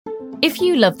If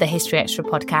you love the History Extra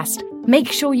podcast,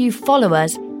 make sure you follow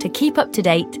us to keep up to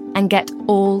date and get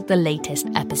all the latest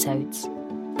episodes.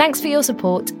 Thanks for your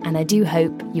support, and I do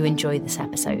hope you enjoy this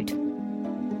episode.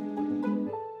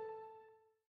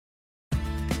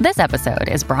 This episode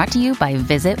is brought to you by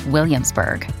Visit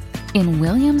Williamsburg. In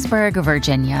Williamsburg,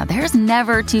 Virginia, there's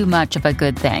never too much of a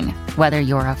good thing. Whether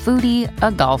you're a foodie,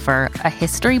 a golfer, a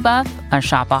history buff, a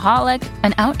shopaholic,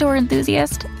 an outdoor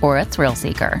enthusiast, or a thrill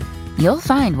seeker, you'll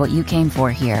find what you came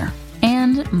for here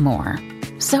and more.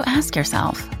 So ask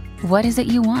yourself, what is it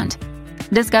you want?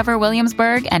 Discover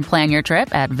Williamsburg and plan your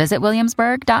trip at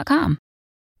visitwilliamsburg.com.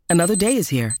 Another day is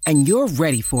here, and you're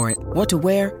ready for it. What to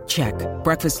wear? Check.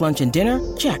 Breakfast, lunch, and dinner?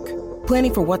 Check.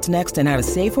 Planning for what's next and how to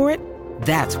save for it?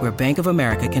 That's where Bank of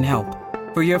America can help.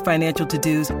 For your financial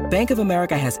to-dos, Bank of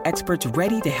America has experts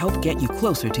ready to help get you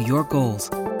closer to your goals.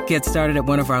 Get started at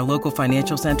one of our local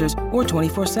financial centers or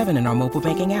 24/7 in our mobile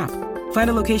banking app. Find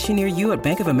a location near you at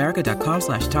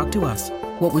bankofamerica.com/talktous.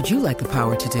 What would you like the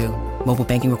power to do? Mobile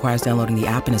banking requires downloading the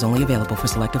app and is only available for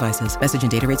select devices. Message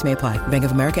and data rates may apply. Bank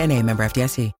of America N.A., member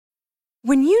FDIC.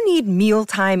 When you need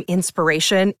mealtime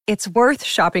inspiration, it's worth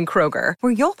shopping Kroger,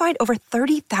 where you'll find over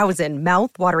 30,000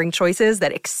 mouth-watering choices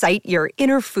that excite your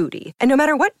inner foodie. And no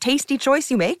matter what tasty choice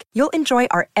you make, you'll enjoy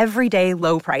our everyday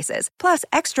low prices, plus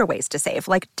extra ways to save,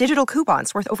 like digital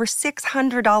coupons worth over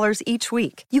 $600 each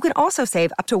week. You can also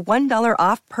save up to $1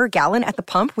 off per gallon at the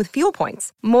pump with fuel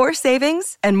points. More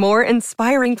savings and more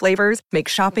inspiring flavors make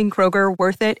shopping Kroger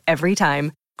worth it every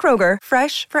time. Kroger,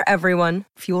 fresh for everyone.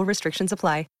 Fuel restrictions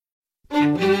apply.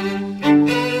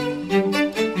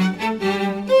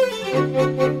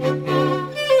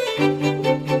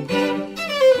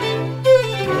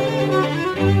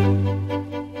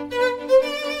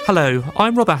 Hello,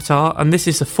 I'm Rob Attar, and this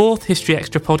is the fourth History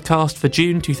Extra podcast for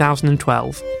June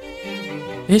 2012.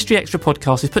 The History Extra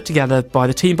podcast is put together by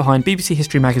the team behind BBC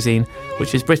History Magazine,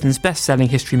 which is Britain's best-selling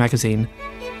history magazine.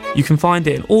 You can find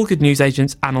it in all good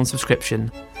newsagents and on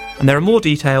subscription. And there are more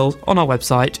details on our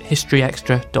website,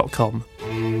 historyextra.com.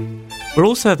 We're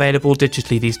also available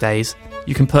digitally these days.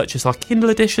 You can purchase our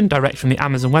Kindle edition direct from the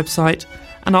Amazon website,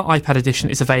 and our iPad edition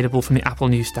is available from the Apple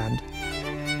newsstand.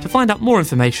 To find out more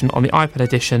information on the iPad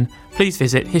edition, please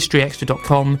visit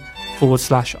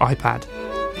historyextra.com/iPad.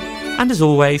 And as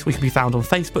always, we can be found on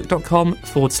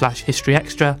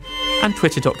facebook.com/historyextra and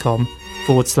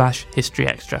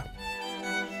twitter.com/historyextra.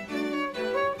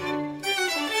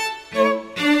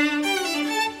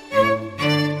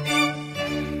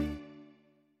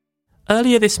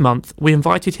 Earlier this month, we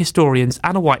invited historians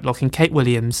Anna Whitelock and Kate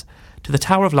Williams to the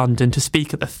Tower of London to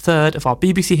speak at the third of our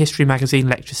BBC History Magazine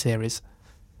lecture series.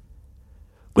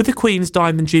 With the Queen's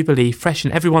Diamond Jubilee fresh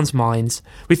in everyone's minds,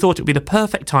 we thought it would be the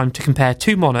perfect time to compare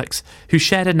two monarchs who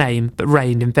shared a name but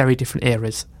reigned in very different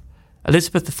eras,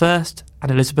 Elizabeth I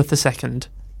and Elizabeth II.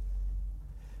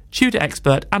 Tudor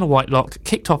expert Anna Whitelock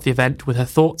kicked off the event with her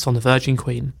thoughts on the Virgin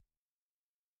Queen.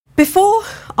 Before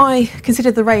I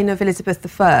consider the reign of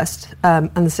Elizabeth I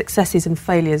and the successes and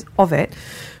failures of it,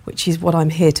 which is what I'm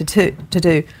here to do,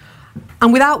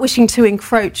 and without wishing to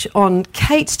encroach on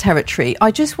Kate's territory,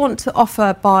 I just want to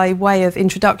offer, by way of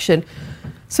introduction,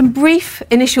 some brief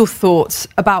initial thoughts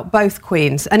about both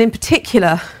queens, and in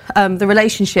particular the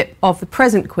relationship of the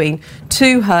present Queen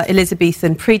to her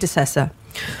Elizabethan predecessor.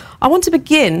 I want to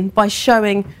begin by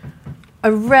showing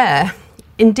a rare,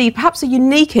 indeed perhaps a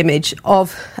unique image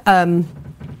of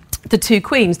the two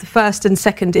queens, the first and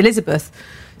second Elizabeth,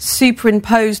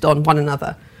 superimposed on one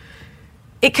another.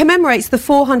 It commemorates the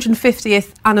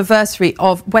 450th anniversary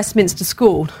of Westminster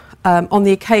School on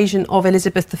the occasion of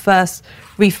Elizabeth I's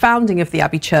refounding of the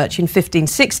Abbey Church in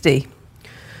 1560.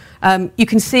 You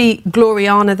can see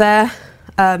Gloriana there,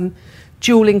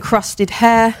 jewel-encrusted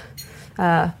hair,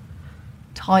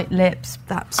 tight lips,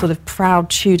 that sort of proud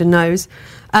Tudor nose.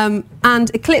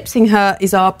 And eclipsing her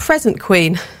is our present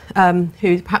Queen,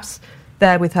 who perhaps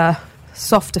there with her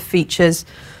softer features,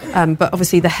 but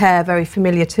obviously the hair very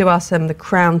familiar to us, and the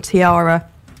crown tiara,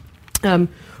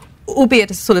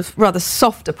 albeit a sort of rather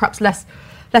softer, perhaps less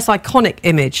iconic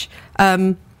image.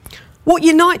 What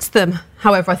unites them,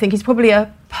 however, I think is probably a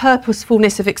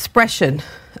purposefulness of expression.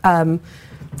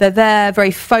 They're there,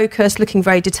 very focused, looking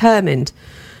very determined.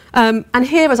 And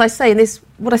here, as I say, in this,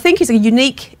 what I think is a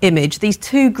unique image, these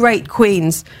two great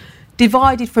queens,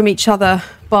 divided from each other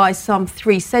by some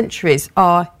 3 centuries,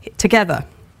 are together.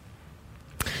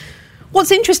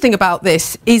 What's interesting about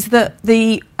this is that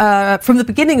from the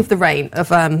beginning of the reign of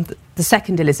the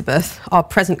second Elizabeth, our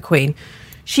present Queen,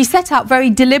 she set out very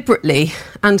deliberately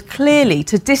and clearly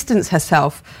to distance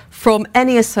herself from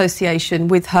any association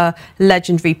with her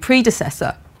legendary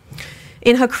predecessor.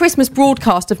 in her Christmas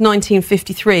broadcast of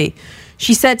 1953,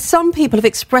 she said, "Some people have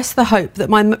expressed the hope that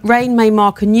my reign may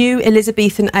mark a new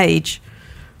Elizabethan age.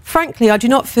 Frankly, I do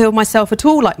not feel myself at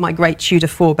all like my great Tudor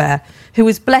forebear, who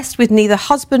was blessed with neither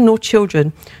husband nor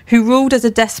children, who ruled as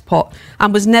a despot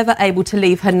and was never able to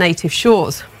leave her native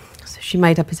shores." So she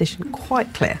made her position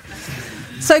quite clear.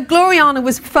 So Gloriana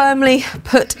was firmly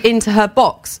put into her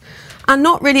box and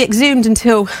not really exhumed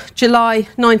until July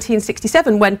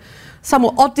 1967, when a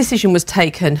somewhat odd decision was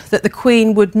taken that the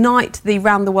Queen would knight the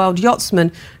round-the-world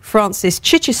yachtsman Francis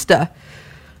Chichester,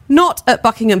 not at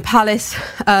Buckingham Palace,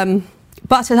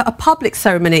 but at a public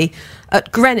ceremony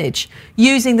at Greenwich,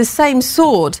 using the same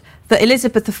sword that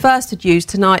Elizabeth I had used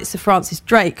to knight Sir Francis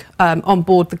Drake on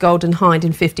board the Golden Hind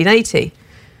in 1580.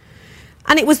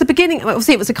 And it was the beginning,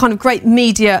 obviously it was a kind of great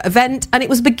media event, and it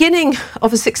was the beginning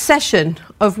of a succession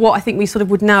of what I think we sort of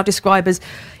would now describe as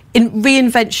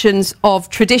reinventions of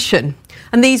tradition.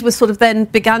 And these were sort of then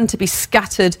began to be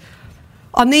scattered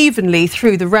unevenly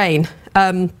through the reign.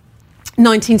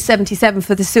 1977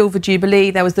 for the Silver Jubilee,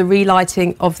 there was the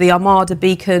relighting of the Armada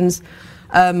beacons,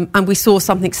 and we saw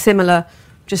something similar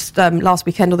just last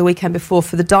weekend or the weekend before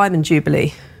for the Diamond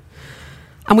Jubilee.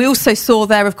 And we also saw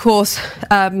there, of course,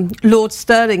 Lord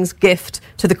Stirling's gift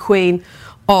to the Queen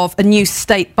of a new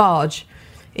state barge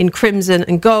in crimson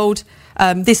and gold.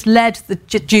 This led the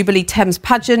Jubilee Thames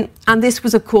pageant, and this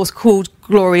was, of course, called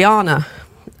Gloriana.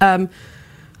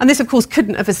 And this, of course,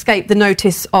 couldn't have escaped the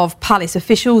notice of palace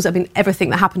officials. I mean, everything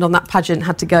that happened on that pageant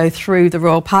had to go through the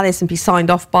Royal Palace and be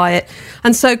signed off by it.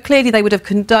 And so clearly they would have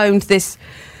condoned this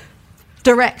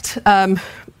direct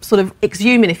sort of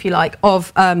exhuming, if you like,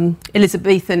 of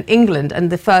Elizabethan England and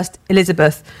the first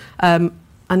Elizabeth. And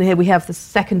here we have the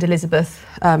second Elizabeth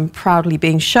proudly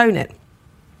being shown it.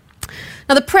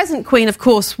 Now, the present Queen, of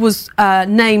course, was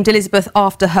named Elizabeth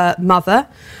after her mother.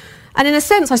 And in a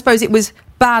sense, I suppose it was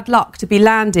bad luck to be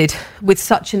landed with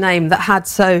such a name that had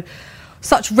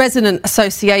such resonant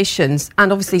associations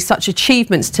and obviously such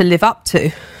achievements to live up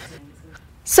to.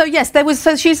 So yes,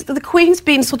 the Queen's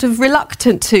been sort of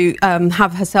reluctant to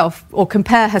have herself or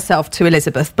compare herself to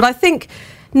Elizabeth. But I think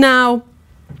now,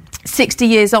 60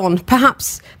 years on,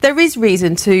 perhaps there is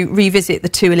reason to revisit the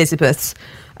two Elizabeths,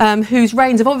 whose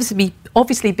reigns have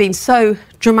obviously been so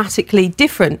dramatically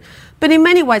different. But in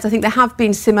many ways, I think there have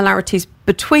been similarities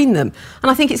between them. And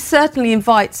I think it certainly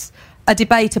invites a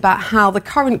debate about how the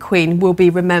current Queen will be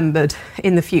remembered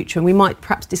in the future. And we might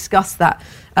perhaps discuss that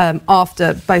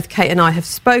after both Kate and I have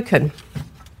spoken.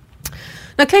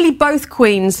 Now, clearly both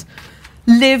Queens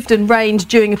lived and reigned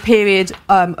during a period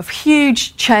of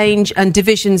huge change and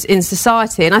divisions in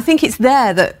society. And I think it's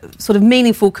there that sort of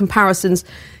meaningful comparisons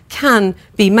can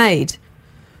be made.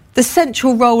 The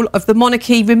central role of the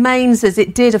monarchy remains, as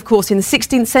it did, of course, in the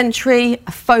 16th century,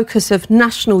 a focus of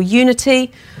national unity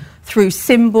through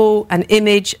symbol and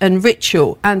image and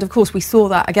ritual. And, of course, we saw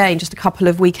that again just a couple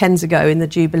of weekends ago in the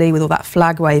Jubilee with all that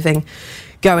flag waving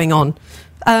going on.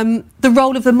 The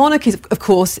role of the monarchy, of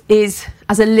course, is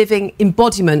as a living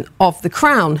embodiment of the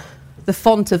crown, the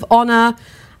font of honour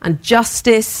and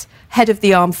justice, head of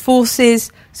the armed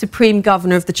forces, supreme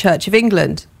governor of the Church of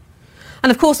England. And,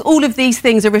 of course, all of these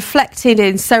things are reflected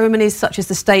in ceremonies such as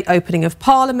the state opening of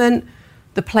Parliament,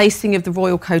 the placing of the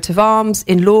royal coat of arms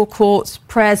in law courts,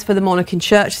 prayers for the monarch in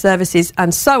church services,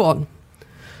 and so on.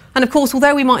 And, of course,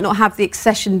 although we might not have the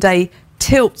accession day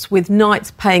tilts with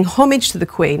knights paying homage to the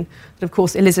Queen, that, of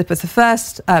course, Elizabeth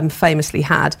I famously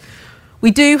had, we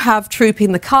do have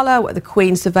Trooping the Colour, where the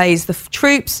Queen surveys the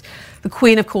troops. The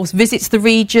Queen, of course, visits the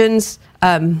regions,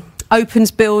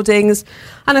 opens buildings,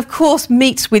 and of course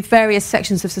meets with various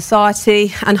sections of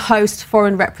society and hosts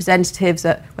foreign representatives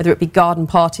at whether it be garden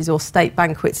parties or state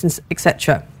banquets,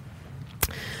 etc.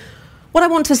 What I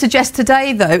want to suggest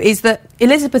today, though, is that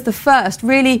Elizabeth I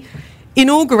really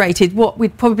inaugurated what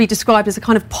we'd probably describe as a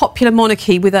kind of popular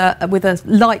monarchy with a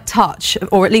light touch,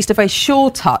 or at least a very sure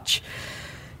touch.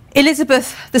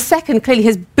 Elizabeth II clearly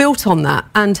has built on that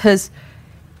and has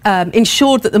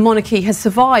ensured that the monarchy has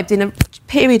survived in a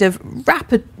period of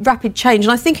rapid change.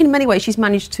 And I think in many ways she's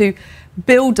managed to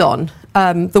build on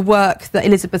the work that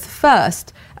Elizabeth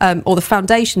I, or the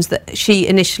foundations that she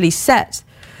initially set.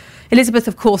 Elizabeth,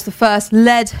 of course, the first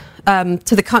led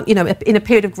to the, in a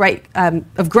period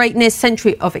of greatness,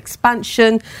 century of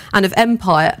expansion and of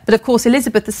empire. But of course,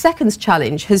 Elizabeth II's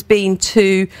challenge has been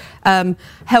to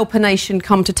help a nation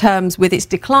come to terms with its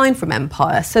decline from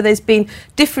empire. So there's been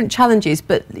different challenges,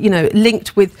 but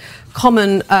linked with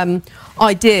common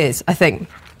ideas, I think.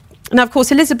 Now, of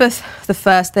course, Elizabeth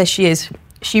I, there she is.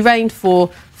 She reigned for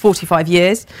 45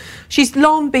 years. She's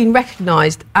long been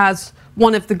recognised as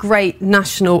one of the great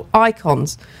national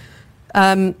icons.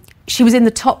 She was in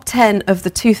the top 10 of the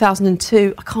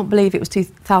 2002, I can't believe it was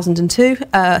 2002,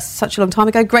 such a long time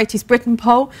ago, Greatest Britain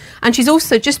poll. And she's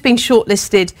also just been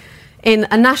shortlisted in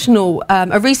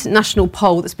a recent national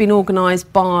poll that's been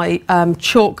organised by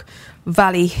Chalk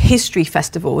Valley History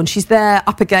Festival. And she's there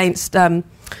up against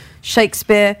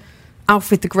Shakespeare,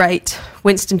 Alfred the Great,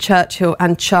 Winston Churchill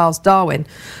and Charles Darwin.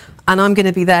 And I'm going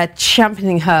to be there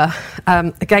championing her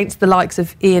against the likes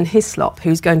of Ian Hislop,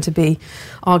 who's going to be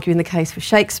arguing the case for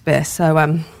Shakespeare. So,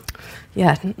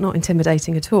 not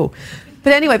intimidating at all.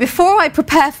 But anyway, before I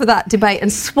prepare for that debate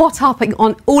and swat up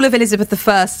on all of Elizabeth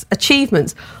I's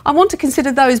achievements, I want to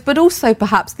consider those, but also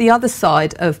perhaps the other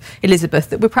side of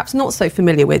Elizabeth that we're perhaps not so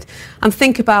familiar with, and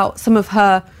think about some of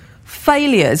her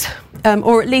failures,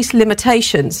 or at least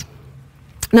limitations.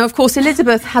 Now, of course,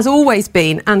 Elizabeth has always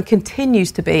been and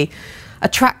continues to be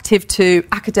attractive to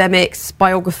academics,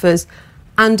 biographers,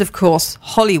 and, of course,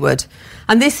 Hollywood.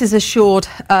 And this has assured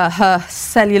her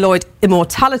celluloid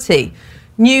immortality.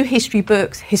 New history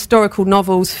books, historical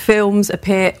novels, films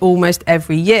appear almost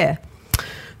every year.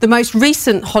 The most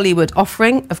recent Hollywood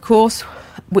offering, of course,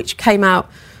 which came out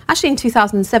actually in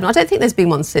 2007. I don't think there's been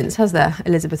one since, has there?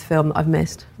 Elizabeth film that I've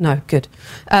missed? No, good.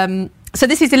 So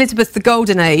this is Elizabeth the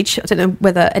Golden Age. I don't know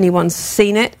whether anyone's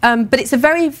seen it, but it's a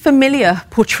very familiar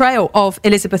portrayal of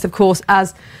Elizabeth, of course,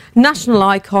 as national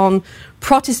icon,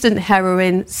 Protestant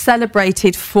heroine,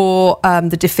 celebrated for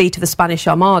the defeat of the Spanish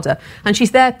Armada. And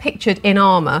she's there pictured in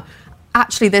armour.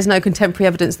 Actually, there's no contemporary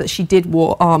evidence that she did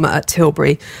wear armour at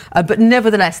Tilbury, but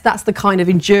nevertheless, that's the kind of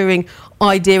enduring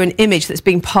idea and image that's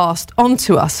being passed on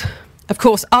to us. Of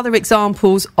course, other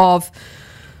examples of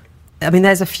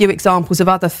there's a few examples of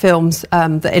other films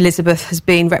that Elizabeth has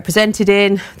been represented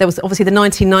in. There was obviously the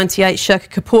 1998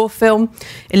 Shirker Kapoor film,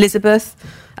 Elizabeth,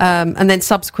 and then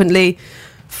subsequently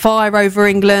Fire Over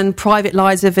England, Private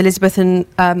Lives of Elizabeth and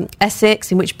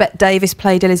Essex, in which Bette Davis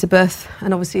played Elizabeth,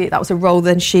 and obviously that was a role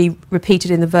then she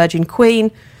repeated in The Virgin Queen,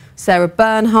 Sarah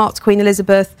Bernhardt's Queen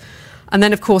Elizabeth, and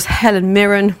then of course Helen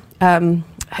Mirren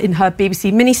in her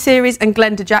BBC miniseries, and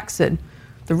Glenda Jackson,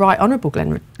 the Right Honourable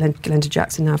Glenda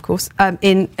Jackson now, of course,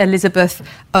 in Elizabeth,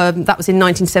 that was in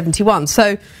 1971.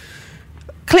 So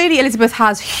clearly Elizabeth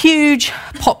has huge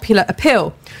popular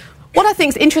appeal. What I think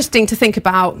is interesting to think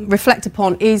about, reflect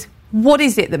upon, is what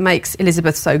is it that makes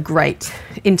Elizabeth so great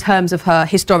in terms of her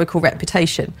historical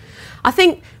reputation? I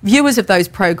think viewers of those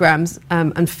programmes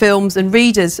and films and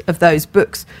readers of those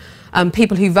books,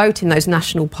 people who vote in those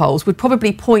national polls, would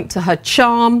probably point to her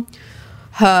charm,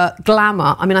 her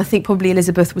glamour. I think probably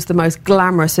Elizabeth was the most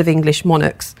glamorous of English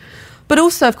monarchs. But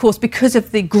also, of course, because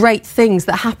of the great things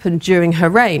that happened during her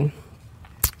reign.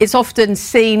 It's often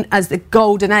seen as the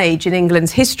golden age in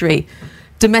England's history.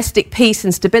 Domestic peace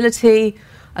and stability,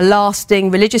 a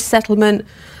lasting religious settlement,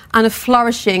 and a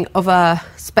flourishing of a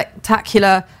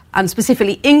spectacular and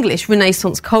specifically English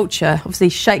Renaissance culture. Obviously,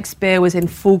 Shakespeare was in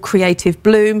full creative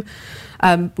bloom.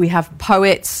 We have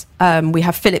poets, we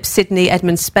have Philip Sidney,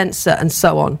 Edmund Spenser, and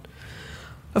so on.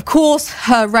 Of course,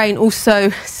 her reign also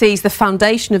sees the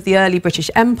foundation of the early British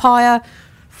Empire,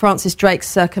 Francis Drake's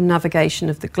circumnavigation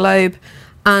of the globe,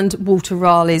 and Walter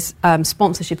Raleigh's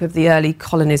sponsorship of the early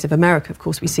colonies of America. Of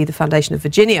course, we see the foundation of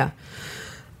Virginia.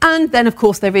 And then, of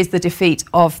course, there is the defeat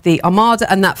of the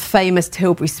Armada and that famous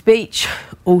Tilbury speech.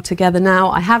 All together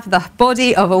now, I have the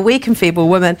body of a weak and feeble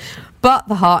woman, but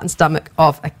the heart and stomach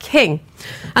of a king.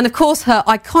 And of course, her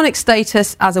iconic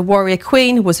status as a warrior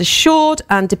queen was assured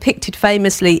and depicted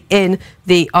famously in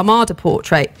the Armada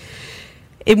portrait,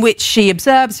 in which she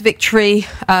observes victory.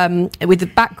 With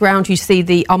the background, you see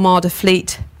the Armada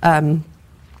fleet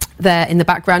there in the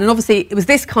background. And obviously, it was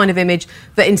this kind of image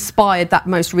that inspired that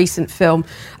most recent film,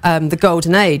 The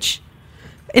Golden Age.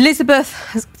 Elizabeth,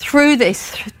 through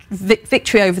this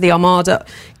victory over the Armada,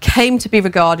 came to be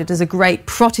regarded as a great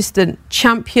Protestant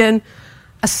champion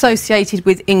associated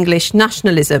with English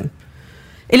nationalism.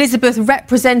 Elizabeth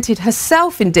represented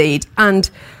herself, indeed, and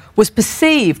was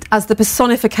perceived as the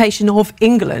personification of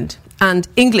England and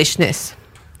Englishness.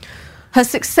 Her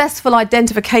successful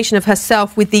identification of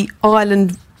herself with the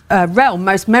island realm,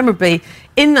 most memorably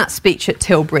in that speech at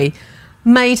Tilbury,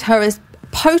 made her a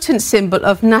potent symbol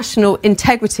of national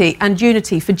integrity and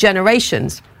unity for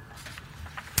generations.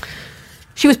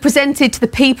 She was presented to the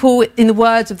people, in the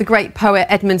words of the great poet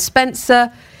Edmund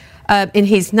Spenser, in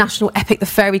his national epic The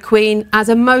Fairy Queen, as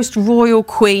a most royal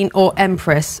queen or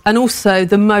empress, and also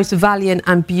the most valiant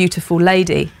and beautiful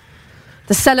lady.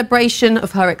 The celebration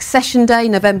of her accession day,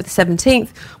 November the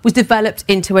 17th, was developed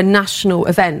into a national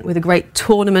event with a great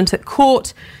tournament at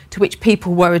court to which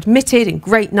people were admitted in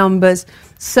great numbers,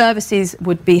 Services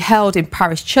would be held in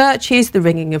parish churches, the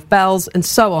ringing of bells, and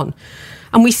so on.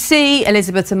 And we see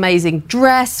Elizabeth's amazing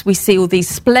dress, we see all these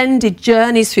splendid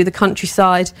journeys through the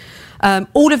countryside.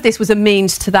 All of this was a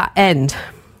means to that end.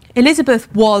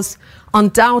 Elizabeth was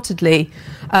undoubtedly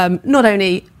not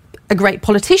only a great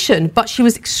politician, but she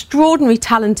was extraordinarily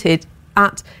talented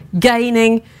at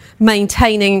gaining,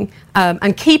 maintaining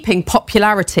and keeping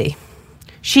popularity.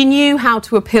 She knew how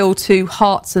to appeal to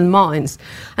hearts and minds.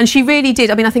 And she really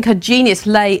did. I mean, I think her genius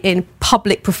lay in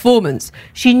public performance.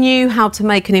 She knew how to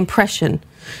make an impression.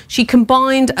 She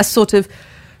combined a sort of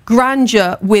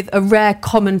grandeur with a rare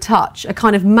common touch, a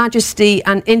kind of majesty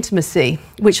and intimacy,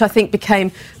 which I think became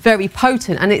very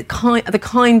potent. And the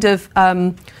kind of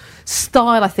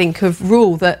style, I think, of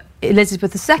rule that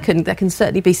Elizabeth II, there can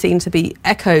certainly be seen to be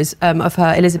echoes of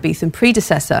her Elizabethan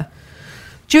predecessor.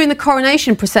 During the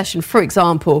coronation procession, for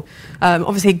example,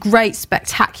 obviously a great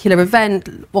spectacular event,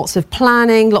 lots of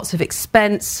planning, lots of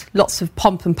expense, lots of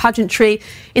pomp and pageantry.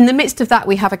 In the midst of that,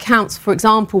 we have accounts, for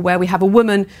example, where we have a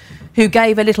woman who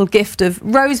gave a little gift of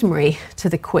rosemary to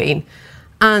the Queen,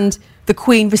 and the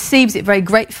Queen receives it very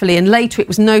gratefully, and later it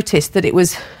was noticed that it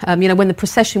was, when the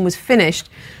procession was finished,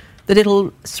 the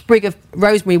little sprig of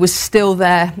rosemary was still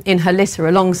there in her litter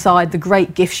alongside the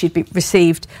great gift she'd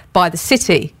received by the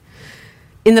city.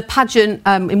 In the pageant,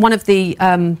 in one of the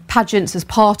pageants as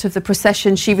part of the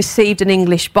procession, she received an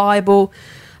English Bible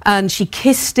and she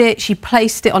kissed it, she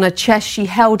placed it on her chest, she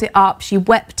held it up, she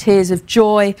wept tears of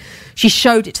joy, she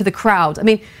showed it to the crowd. I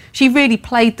mean, she really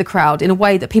played the crowd in a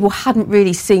way that people hadn't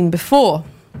really seen before.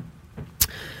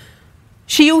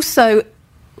 She also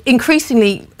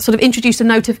increasingly sort of introduced a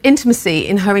note of intimacy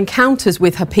in her encounters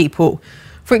with her people.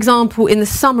 For example, in the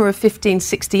summer of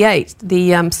 1568,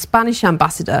 the Spanish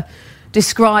ambassador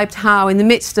described how in the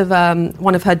midst of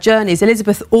one of her journeys,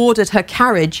 Elizabeth ordered her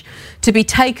carriage to be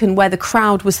taken where the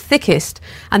crowd was thickest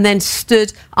and then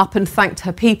stood up and thanked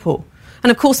her people. And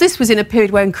of course, this was in a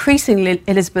period where increasingly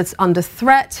Elizabeth's under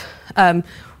threat,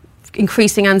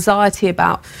 increasing anxiety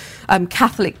about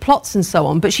Catholic plots and so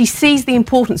on, but she sees the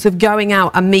importance of going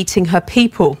out and meeting her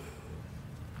people.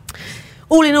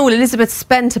 All in all, Elizabeth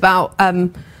spent about a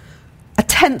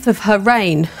tenth of her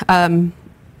reign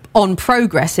on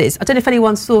progresses. I don't know if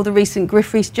anyone saw the recent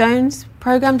Griff Rhys-Jones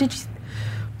programme, did you?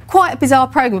 Quite a bizarre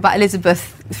programme about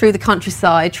Elizabeth through the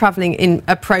countryside, travelling in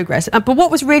a progress. But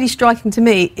what was really striking to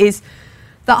me is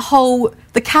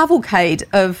the cavalcade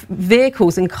of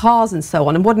vehicles and cars and so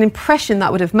on, and what an impression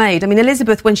that would have made. I mean,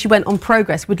 Elizabeth, when she went on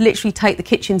progress, would literally take the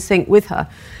kitchen sink with her.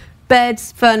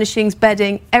 Beds, furnishings,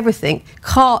 bedding, everything.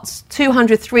 Carts,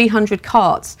 200, 300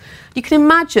 carts. You can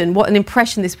imagine what an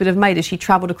impression this would have made as she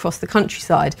travelled across the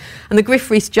countryside. And the Griff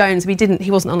Rhys-Jones,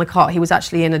 he wasn't on a cart, he was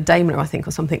actually in a Daimler, I think,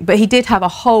 or something. But he did have a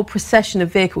whole procession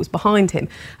of vehicles behind him.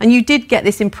 And you did get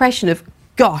this impression of,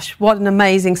 gosh, what an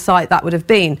amazing sight that would have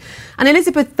been. And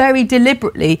Elizabeth very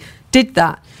deliberately did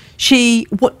that. She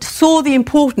saw the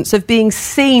importance of being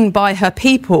seen by her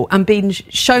people and being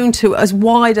shown to as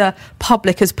wider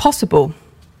public as possible.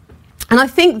 And I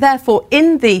think, therefore,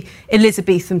 in the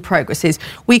Elizabethan progresses,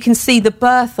 we can see the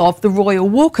birth of the royal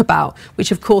walkabout,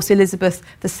 which, of course, Elizabeth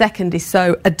II is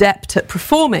so adept at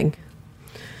performing.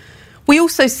 We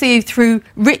also see through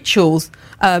rituals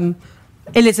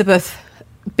Elizabeth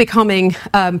becoming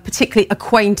particularly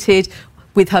acquainted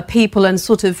with her people and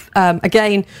sort of,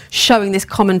 again, showing this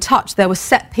common touch. There were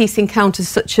set-piece encounters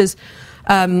such as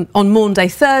on Maunday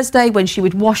Thursday, when she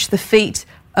would wash the feet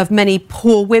of many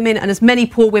poor women, and as many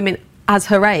poor women as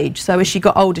her age. So as she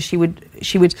got older, she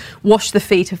would wash the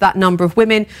feet of that number of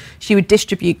women. She would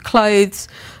distribute clothes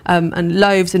and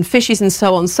loaves and fishes and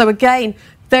so on. So again,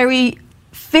 very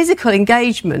physical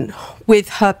engagement with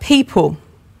her people.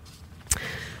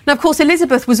 Now, of course,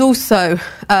 Elizabeth was also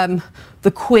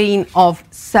the queen of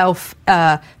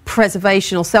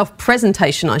self-preservation or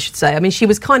self-presentation, I should say. I mean, she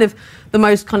was the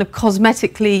most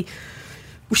cosmetically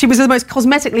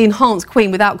enhanced queen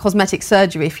without cosmetic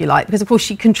surgery, if you like, because, of course,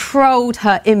 she controlled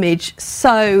her image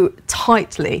so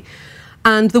tightly.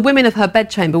 And the women of her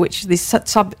bedchamber, which is the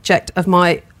subject of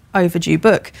my overdue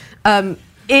book,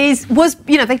 they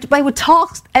were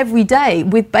tasked every day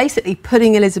with basically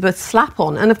putting Elizabeth's slap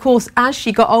on. And of course, as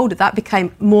she got older, that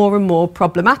became more and more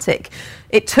problematic.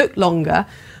 It took longer,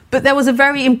 but there was a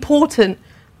very important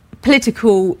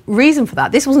political reason for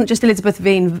that. This wasn't just Elizabeth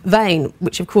being vain,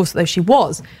 which of course, though she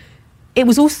was, it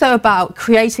was also about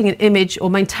creating an image or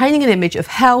maintaining an image of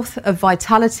health, of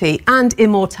vitality and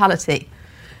immortality.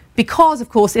 Because, of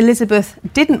course, Elizabeth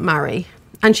didn't marry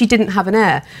and she didn't have an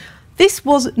heir. This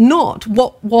was not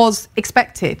what was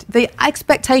expected. The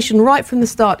expectation right from the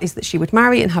start is that she would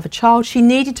marry and have a child. She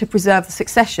needed to preserve the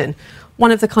succession.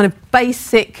 One of the kind of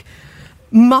basic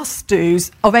must-dos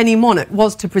of any monarch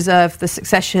was to preserve the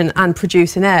succession and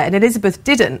produce an heir, and Elizabeth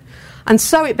didn't. And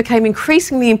so it became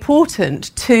increasingly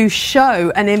important to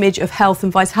show an image of health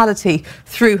and vitality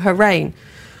through her reign,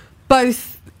 both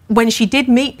when she did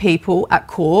meet people at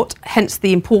court, hence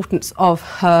the importance of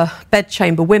her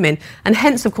bedchamber women, and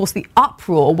hence, of course, the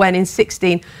uproar when in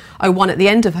 1601, at the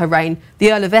end of her reign,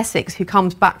 the Earl of Essex, who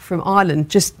comes back from Ireland,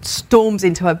 just storms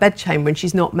into her bedchamber and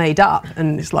she's not made up.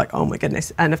 And it's like, oh my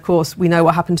goodness. And of course, we know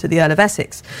what happened to the Earl of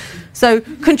Essex. So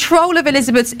control of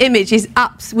Elizabeth's image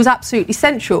was absolutely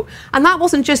central. And that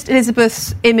wasn't just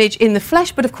Elizabeth's image in the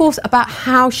flesh, but of course about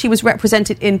how she was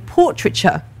represented in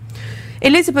portraiture.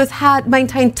 Elizabeth had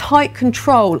maintained tight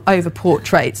control over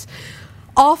portraits.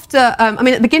 At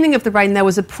the beginning of the reign, there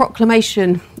was a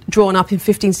proclamation drawn up in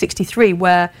 1563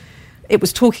 where it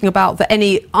was talking about that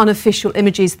any unofficial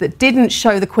images that didn't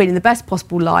show the Queen in the best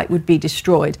possible light would be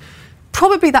destroyed.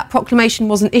 Probably that proclamation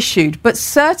wasn't issued, but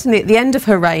certainly at the end of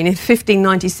her reign in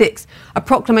 1596, a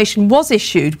proclamation was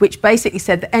issued which basically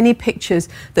said that any pictures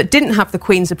that didn't have the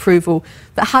Queen's approval,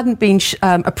 that hadn't been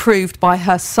approved by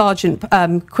her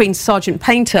Queen's sergeant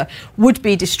painter, would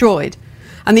be destroyed.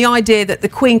 And the idea that the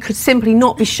Queen could simply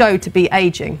not be showed to be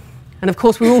ageing. And of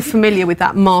course, we're all familiar with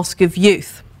that mask of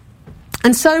youth.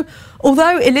 And so,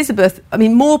 although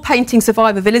more paintings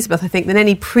survive of Elizabeth, I think, than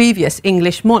any previous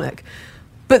English monarch,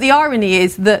 but the irony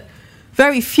is that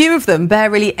very few of them bear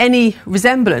really any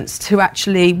resemblance to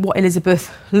actually what Elizabeth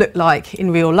looked like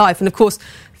in real life. And of course,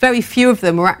 very few of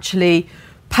them were actually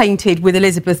painted with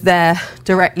Elizabeth there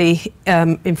directly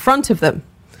in front of them.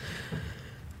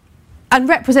 And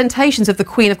representations of the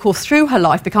Queen, of course, through her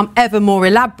life become ever more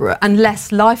elaborate and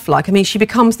less lifelike. I mean, she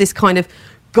becomes this kind of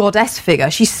goddess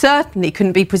figure. She certainly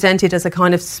couldn't be presented as a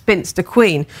kind of spinster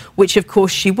queen, which of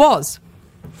course she was.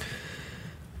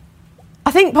 I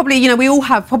think probably, we all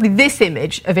have probably this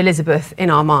image of Elizabeth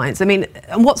in our minds. I mean,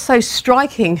 and what's so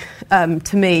striking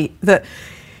to me, that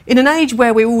in an age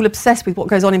where we're all obsessed with what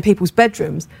goes on in people's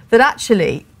bedrooms, that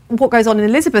actually what goes on in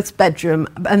Elizabeth's bedroom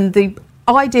and the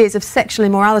ideas of sexual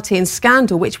immorality and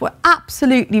scandal, which were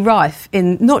absolutely rife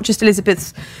in not just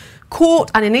Elizabeth's court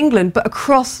and in England, but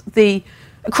across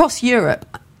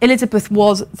Europe, Elizabeth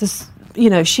was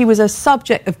she was a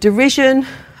subject of derision,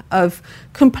 of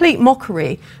complete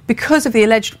mockery because of the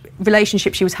alleged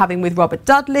relationship she was having with Robert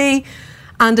Dudley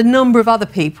and a number of other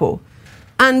people.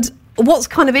 And what's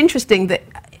kind of interesting, that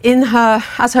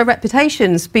as her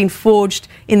reputation's been forged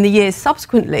in the years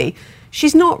subsequently,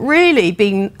 she's not really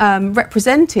been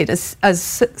represented as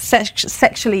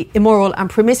sexually immoral and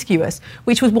promiscuous,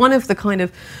 which was one of the kind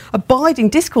of abiding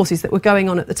discourses that were going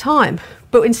on at the time.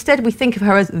 But instead we think of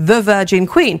her as the Virgin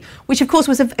Queen, which of course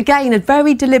was, again, a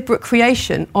very deliberate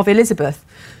creation of Elizabeth.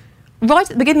 Right at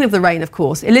the beginning of the reign, of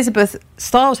course, Elizabeth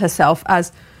styled herself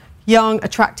as young,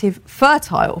 attractive,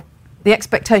 fertile. The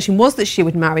expectation was that she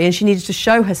would marry, and she needed to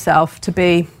show herself to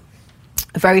be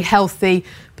a very healthy,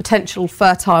 potential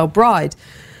fertile bride.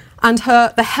 And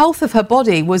the health of her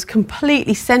body was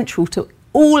completely central to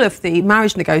all of the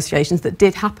marriage negotiations that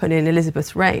did happen in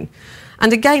Elizabeth's reign.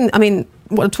 And again, I mean,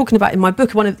 what I'm talking about in my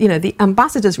book, one of the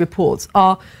ambassadors' reports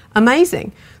are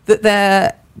amazing, that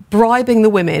they're bribing the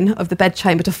women of the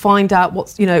bedchamber to find out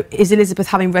is Elizabeth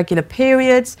having regular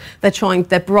periods?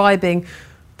 They're bribing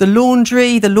the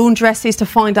laundresses to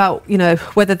find out,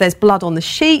 whether there's blood on the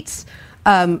sheets.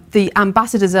 The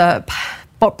ambassadors are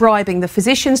bribing the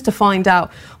physicians to find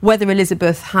out whether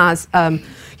Elizabeth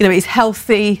is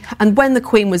healthy, and when the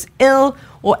Queen was ill,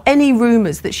 or any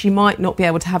rumours that she might not be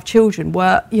able to have children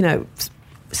were,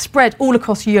 spread all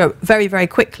across Europe very, very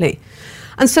quickly.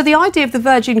 And so the idea of the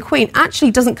Virgin Queen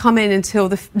actually doesn't come in until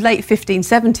the late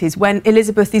 1570s, when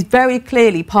Elizabeth is very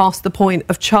clearly past the point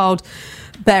of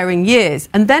childbearing years.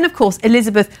 And then, of course,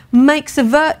 Elizabeth makes a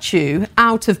virtue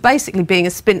out of basically being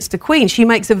a spinster queen. She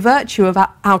makes a virtue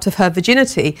out of her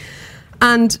virginity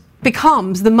and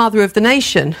becomes the mother of the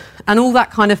nation. And all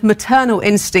that kind of maternal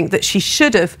instinct that she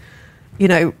should have,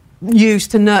 used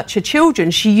to nurture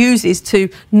children, she uses to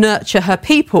nurture her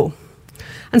people.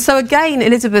 And so again,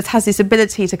 Elizabeth has this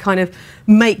ability to kind of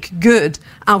make good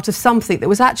out of something that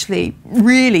was actually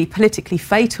really politically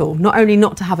fatal, not only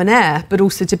not to have an heir, but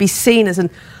also to be seen as an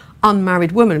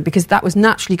unmarried woman, because that was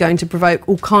naturally going to provoke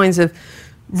all kinds of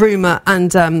rumour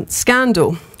and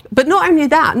scandal. But not only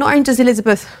that, not only does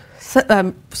Elizabeth sort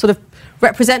of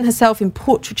represent herself in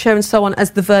portraiture and so on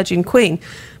as the Virgin Queen.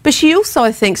 But she also,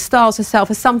 I think, styles herself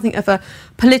as something of a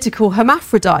political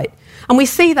hermaphrodite. And we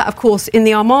see that, of course, in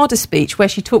the Armada speech, where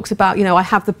she talks about, I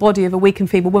have the body of a weak and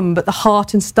feeble woman, but the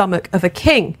heart and stomach of a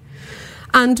king.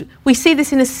 And we see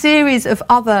this in a series of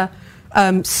other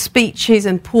speeches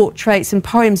and portraits and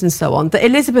poems and so on, that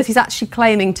Elizabeth is actually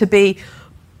claiming to be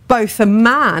both a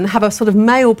man, have a sort of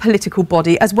male political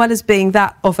body, as well as being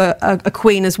that of a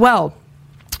queen as well.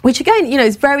 Which again,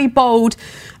 is very bold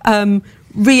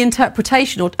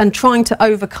reinterpretation and trying to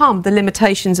overcome the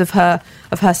limitations of her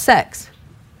sex.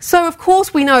 So, of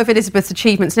course, we know of Elizabeth's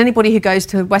achievements, and anybody who goes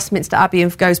to Westminster Abbey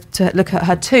and goes to look at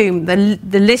her tomb,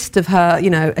 the list of her,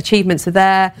 achievements are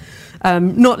there.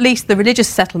 Not least the religious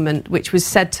settlement, which was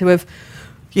said to have,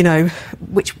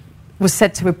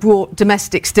 brought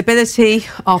domestic stability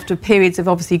after periods of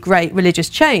obviously great religious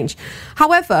change.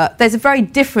 However, there's a very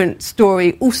different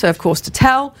story also, of course, to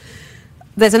tell.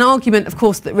 There's an argument, of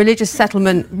course, that religious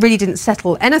settlement really didn't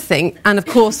settle anything and, of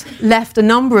course, left a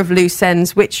number of loose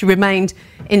ends which remained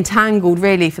entangled,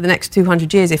 really, for the next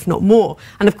 200 years, if not more.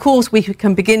 And, of course, we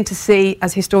can begin to see,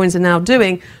 as historians are now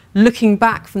doing, looking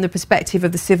back from the perspective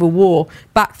of the Civil War,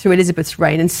 back through Elizabeth's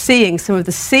reign and seeing some of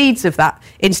the seeds of that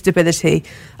instability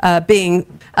being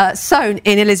sown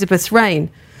in Elizabeth's reign.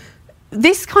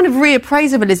 This kind of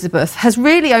reappraise of Elizabeth has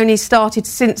really only started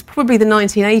since probably the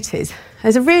 1980s.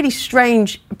 There's a really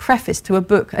strange preface to a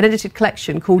book, an edited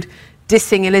collection called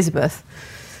Dissing Elizabeth.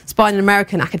 It's by an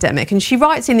American academic, and she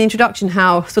writes in the introduction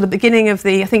how sort of beginning of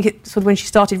I think it sort of when she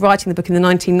started writing the book in the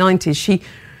 1990s,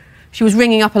 she was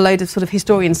ringing up a load of sort of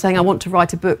historians saying, I want to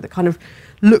write a book that kind of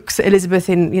looks at Elizabeth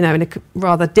in a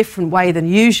rather different way than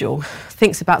usual,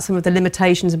 thinks about some of the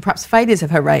limitations and perhaps failures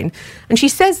of her reign. And she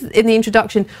says in the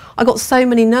introduction, I got so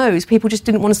many no's, people just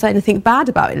didn't want to say anything bad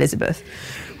about Elizabeth,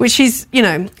 which is,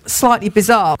 slightly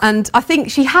bizarre. And I think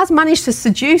she has managed to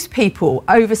seduce people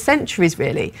over centuries,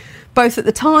 really, both at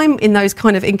the time in those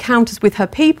kind of encounters with her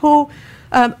people,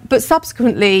 but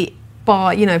subsequently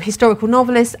by, historical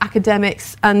novelists,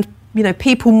 academics, and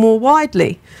people more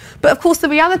widely. But of course the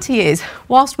reality is,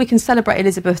 whilst we can celebrate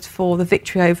Elizabeth for the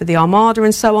victory over the Armada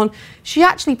and so on, she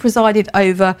actually presided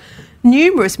over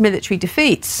numerous military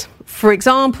defeats. For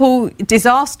example,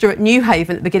 disaster at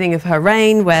Newhaven at the beginning of her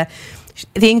reign, where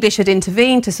the English had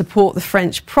intervened to support the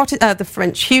French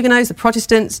Huguenots, the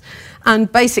Protestants,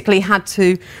 and basically had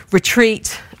to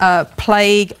retreat,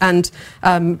 plague, and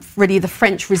really the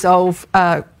French resolve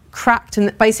cracked,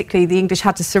 and basically the English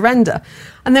had to surrender.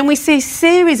 And then we see a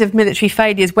series of military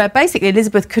failures where basically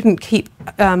Elizabeth couldn't keep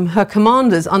her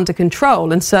commanders under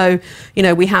control, and so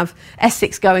we have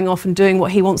Essex going off and doing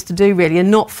what he wants to do, really, and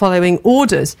not following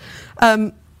orders.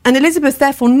 And Elizabeth,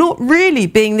 therefore, not really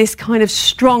being this kind of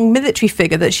strong military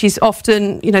figure that she's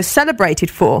often celebrated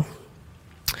for.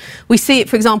 We see it,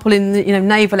 for example, in the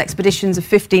naval expeditions of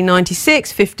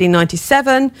 1596,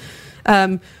 1597.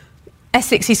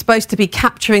 Essex is supposed to be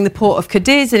capturing the port of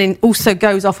Cadiz, and also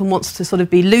goes off and wants to sort of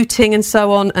be looting and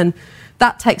so on, and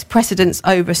that takes precedence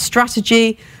over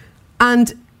strategy.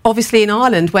 And obviously in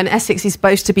Ireland, when Essex is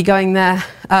supposed to be going there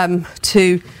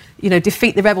to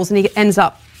defeat the rebels, and he ends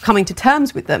up coming to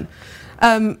terms with them.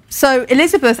 So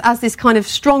Elizabeth, as this kind of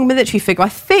strong military figure, I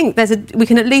think we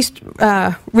can at least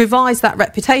revise that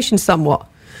reputation somewhat.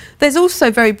 There's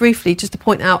also, very briefly, just to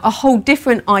point out, a whole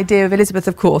different idea of Elizabeth,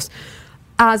 of course,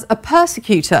 as a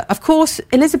persecutor. Of course,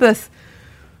 Elizabeth,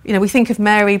 we think of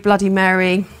Mary, Bloody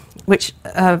Mary, which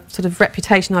sort of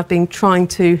reputation I've been trying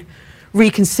to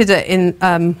reconsider in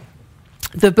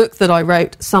the book that I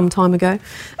wrote some time ago.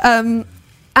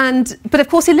 But of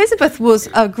course, Elizabeth was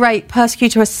a great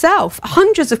persecutor herself.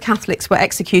 Hundreds of Catholics were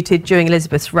executed during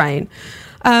Elizabeth's reign.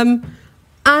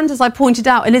 And as I pointed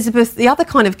out, Elizabeth, the other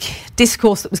kind of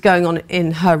discourse that was going on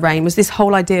in her reign was this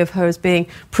whole idea of her as being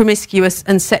promiscuous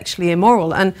and sexually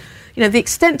immoral. And, the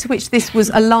extent to which this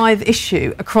was a live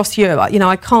issue across Europe,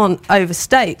 I can't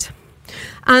overstate.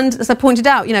 And as I pointed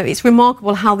out, it's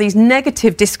remarkable how these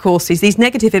negative discourses, these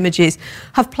negative images,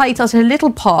 have played such a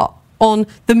little part on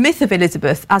the myth of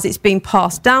Elizabeth as it's been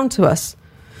passed down to us.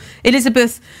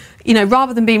 Elizabeth,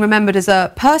 rather than being remembered as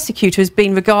a persecutor, has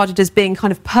been regarded as being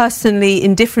kind of personally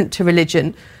indifferent to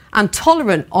religion and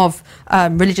tolerant of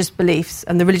religious beliefs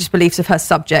and the religious beliefs of her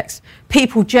subjects.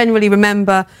 People generally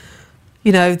remember,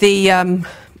 the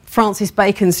Francis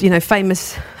Bacon's,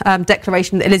 famous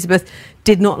declaration that Elizabeth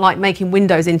did not like making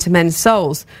windows into men's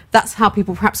souls. That's how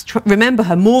people perhaps remember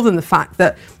her, more than the fact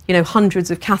that, hundreds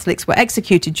of Catholics were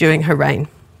executed during her reign.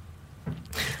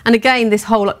 And again, this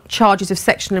whole charges of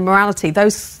sexual immorality,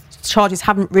 those charges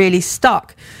haven't really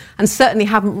stuck, and certainly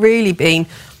haven't really been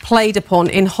played upon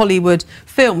in Hollywood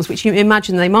films, which you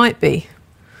imagine they might be.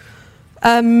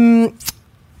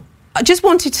 I just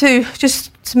wanted to,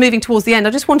 moving towards the end,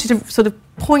 I just wanted to sort of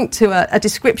point to a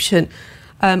description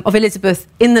of Elizabeth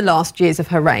in the last years of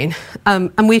her reign.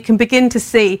 And we can begin to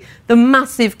see the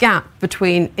massive gap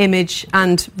between image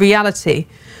and reality.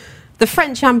 The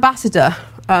French ambassador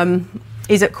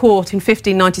is at court in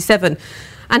 1597,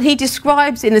 and he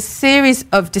describes in a series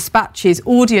of dispatches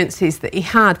audiences that he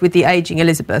had with the ageing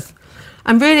Elizabeth.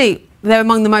 And really, they're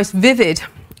among the most vivid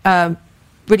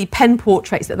really pen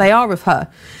portraits that they are of her.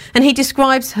 And he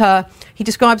describes her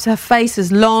face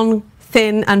as long,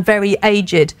 thin and very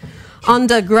aged.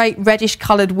 Under a great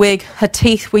reddish-coloured wig, her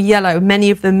teeth were yellow, many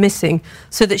of them missing,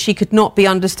 so that she could not be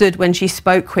understood when she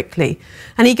spoke quickly.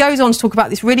 And he goes on to talk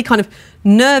about this really kind of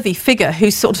nervy figure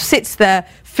who sort of sits there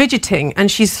fidgeting,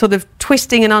 and she's sort of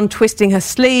twisting and untwisting her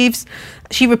sleeves.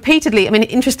 She repeatedly,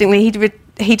 interestingly,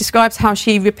 he describes how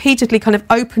she repeatedly kind of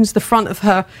opens the front of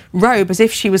her robe as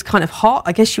if she was kind of hot.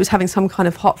 I guess she was having some kind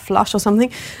of hot flush or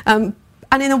something.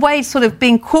 And in a way, sort of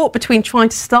being caught between trying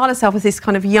to style herself as this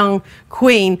kind of young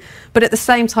queen, but at the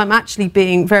same time actually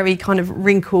being very kind of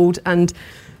wrinkled and,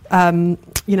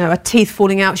 her teeth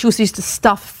falling out. She also used to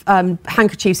stuff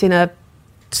handkerchiefs in her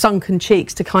sunken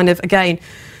cheeks to kind of, again,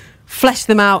 flesh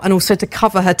them out and also to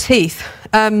cover her teeth.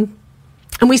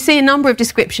 And we see a number of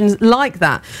descriptions like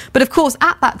that. But of course,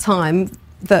 at that time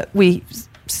that we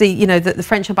see, that the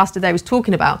French ambassador there was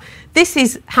talking about, this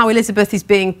is how Elizabeth is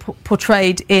being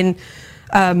portrayed in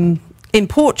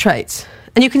portraits.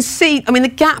 And you can see, the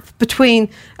gap between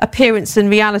appearance and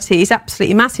reality is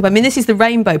absolutely massive. This is the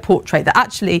rainbow portrait that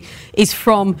actually is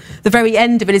from the very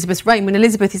end of Elizabeth's reign, when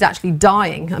Elizabeth is actually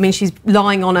dying. She's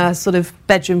lying on a sort of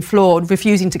bedroom floor,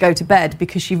 refusing to go to bed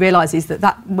because she realises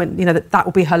that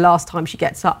will be her last time she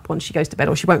gets up once she goes to bed,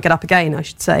 or she won't get up again, I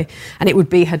should say, and it would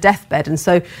be her deathbed. And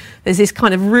so there's this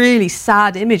kind of really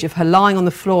sad image of her lying on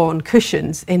the floor on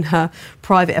cushions in her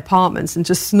private apartments and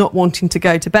just not wanting to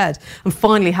go to bed, and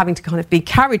finally having to kind of be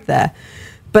carried there.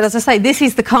 But as I say, this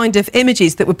is the kind of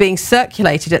images that were being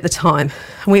circulated at the time.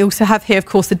 And we also have here, of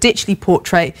course, the Ditchley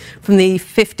portrait from the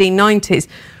 1590s,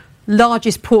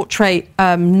 largest portrait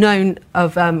known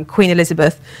of Queen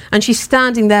Elizabeth. And she's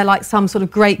standing there like some sort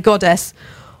of great goddess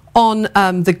on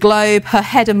the globe, her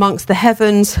head amongst the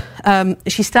heavens.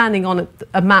 She's standing on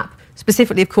a map,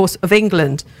 specifically, of course, of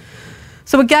England.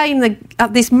 So again,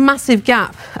 this massive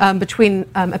gap between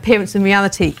appearance and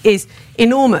reality is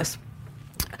enormous.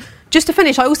 Just to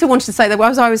finish, I also wanted to say that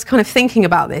as I was kind of thinking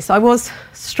about this, I was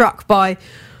struck by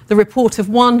the report of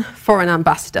one foreign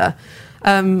ambassador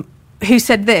who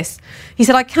said this. He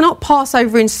said, "I cannot pass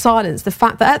over in silence the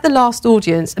fact that at the last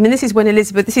audience," this is when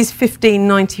Elizabeth, this is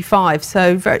 1595,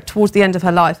 so towards the end of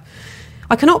her life,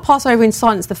 "I cannot pass over in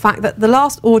silence the fact that the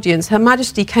last audience, Her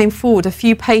Majesty came forward a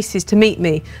few paces to meet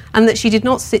me, and that she did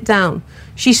not sit down.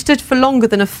 She stood for longer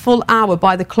than a full hour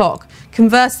by the clock,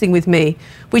 conversing with me,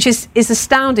 which is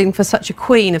astounding for such a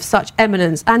queen of such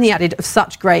eminence," and he added, "of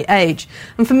such great age."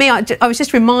 And for me, I was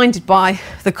just reminded by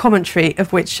the commentary,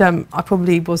 of which I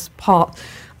probably was part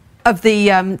of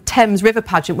the Thames River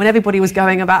pageant, when everybody was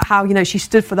going about how, she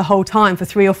stood for the whole time for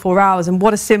 3 or 4 hours, and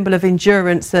what a symbol of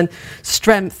endurance and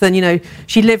strength, and,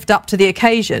 she lived up to the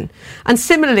occasion. And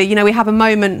similarly, we have a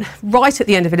moment right at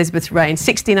the end of Elizabeth's reign,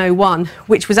 1601,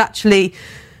 which was actually,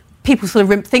 people sort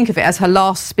of think of it as her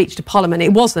last speech to Parliament.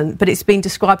 It wasn't, but it's been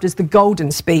described as the golden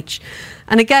speech.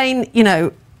 And again,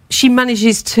 she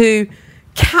manages to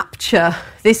capture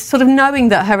this sort of knowing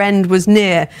that her end was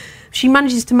near. She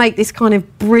manages to make this kind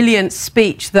of brilliant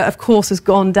speech that, of course, has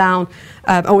gone down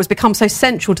or has become so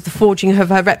central to the forging of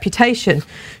her reputation.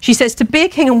 She says, "To be a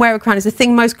king and wear a crown is the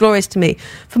thing most glorious to me.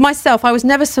 For myself, I was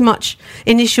never so much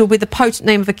initialed with the potent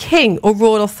name of a king or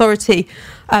royal authority,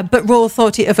 but royal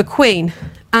authority of a queen,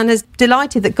 and as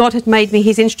delighted that God had made me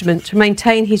his instrument to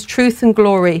maintain his truth and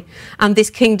glory and this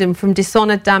kingdom from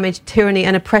dishonour, damage, tyranny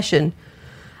and oppression.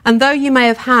 And though you may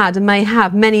have had and may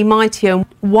have many mightier and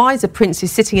wiser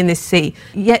princes sitting in this seat,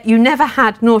 yet you never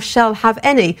had nor shall have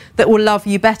any that will love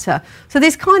you better." So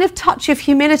this kind of touch of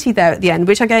humility there at the end,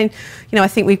 which again, I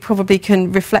think we probably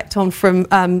can reflect on from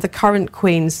the current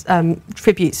Queen's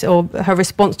tributes or her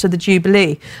response to the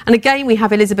Jubilee. And again, we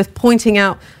have Elizabeth pointing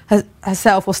out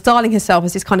herself or styling herself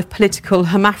as this kind of political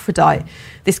hermaphrodite,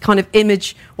 this kind of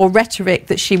image or rhetoric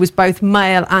that she was both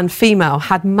male and female,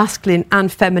 had masculine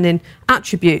and feminine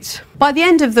attributes. By the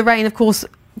end of the reign, of course,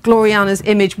 Gloriana's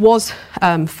image was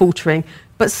faltering,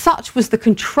 but such was the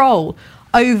control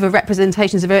over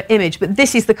representations of her image. But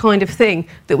this is the kind of thing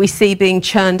that we see being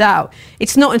churned out.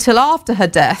 It's not until after her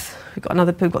death, we've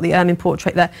got the Ermine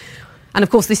portrait there, And of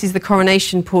course, this is the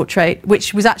coronation portrait,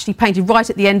 which was actually painted right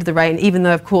at the end of the reign, even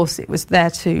though, of course, it was there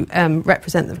to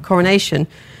represent the coronation.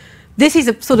 This is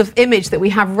a sort of image that we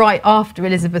have right after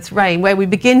Elizabeth's reign, where we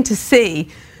begin to see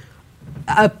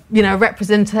a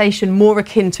representation more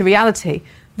akin to reality.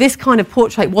 This kind of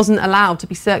portrait wasn't allowed to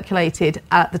be circulated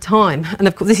at the time. And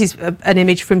of course, this is an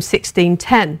image from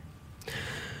 1610.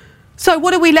 So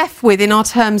what are we left with in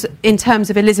terms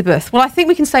of Elizabeth? Well, I think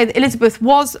we can say that Elizabeth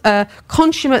was a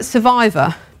consummate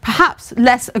survivor, perhaps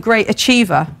less a great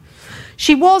achiever.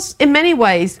 She was, in many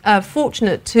ways,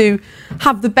 fortunate to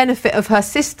have the benefit of her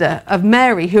sister, of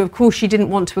Mary, who, of course, she didn't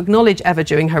want to acknowledge ever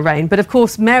during her reign. But, of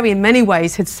course, Mary, in many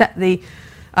ways, had set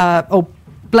or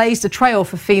blazed a trail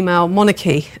for female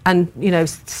monarchy and,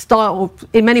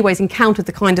 in many ways encountered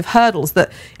the kind of hurdles that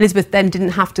Elizabeth then didn't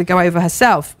have to go over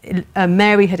herself.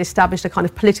 Mary had established a kind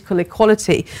of political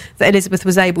equality that Elizabeth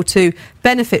was able to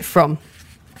benefit from.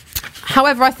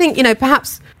 However, I think,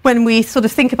 perhaps when we sort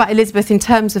of think about Elizabeth in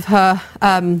terms of her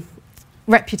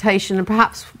reputation and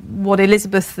perhaps what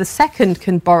Elizabeth II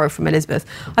can borrow from Elizabeth,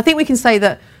 I think we can say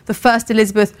that the first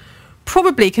Elizabeth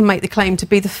probably can make the claim to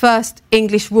be the first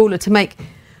English ruler to make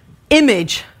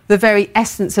image the very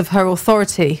essence of her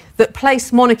authority, that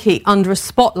placed monarchy under a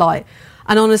spotlight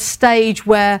and on a stage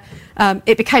where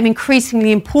it became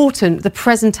increasingly important, the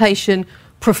presentation,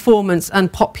 performance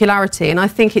and popularity. And I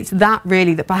think it's that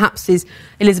really that perhaps is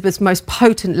Elizabeth's most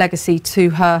potent legacy to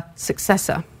her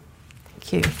successor.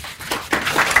 Thank you.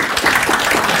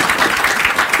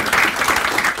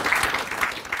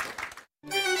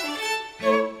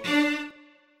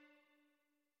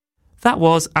 That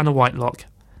was Anna Whitelock.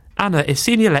 Anna is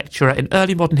Senior Lecturer in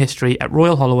Early Modern History at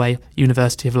Royal Holloway,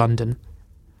 University of London.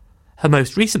 Her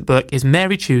most recent book is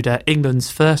Mary Tudor,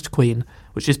 England's First Queen,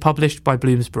 which is published by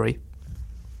Bloomsbury.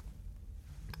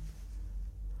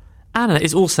 Anna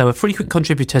is also a frequent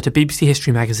contributor to BBC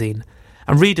History magazine,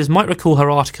 and readers might recall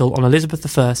her article on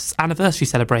Elizabeth I's anniversary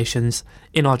celebrations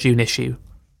in our June issue.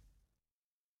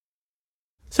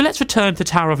 So let's return to the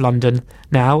Tower of London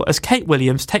now as Kate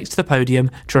Williams takes to the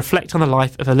podium to reflect on the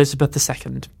life of Elizabeth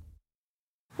II.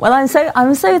 Well,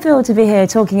 I'm so thrilled to be here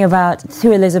talking about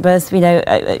to Elizabeth.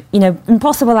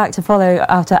 Impossible act to follow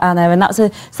after Anna, and that's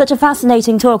such a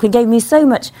fascinating talk. It gave me so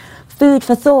much food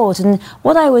for thought. And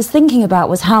what I was thinking about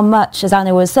was how much, as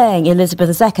Anna was saying,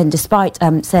 Elizabeth II, despite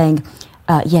saying,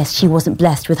 yes, she wasn't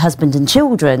blessed with husband and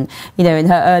children, in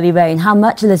her early reign, how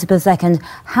much Elizabeth II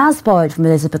has borrowed from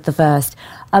Elizabeth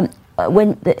I.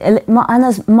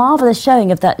 Anna's marvellous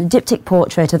showing of that diptych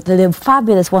portrait of the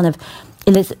fabulous one of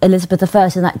Elizabeth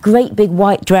I in that great big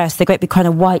white dress, the great big kind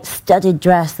of white studded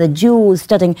dress, the jewels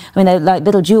studding, they're like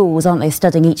little jewels, aren't they,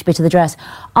 studding each bit of the dress.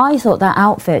 I thought that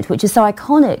outfit, which is so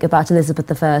iconic about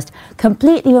Elizabeth I,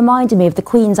 completely reminded me of the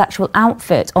Queen's actual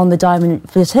outfit on the Diamond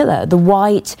Flotilla. The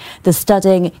white, the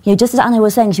studding, just as Anna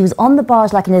was saying, she was on the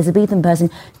barge like an Elizabethan person,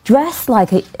 dressed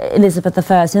like Elizabeth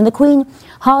I, and the Queen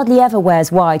hardly ever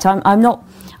wears white.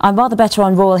 I'm rather better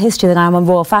on royal history than I am on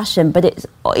royal fashion, but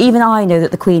even I know that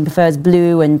the Queen prefers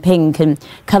blue and pink and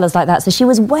colours like that. So she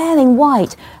was wearing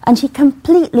white, and she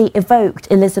completely evoked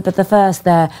Elizabeth I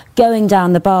there, going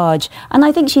down the barge. And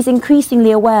I think she's increasingly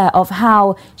aware of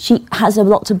how she has a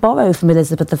lot to borrow from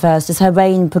Elizabeth I as her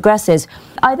reign progresses.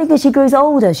 I think as she grows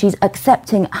older, she's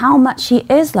accepting how much she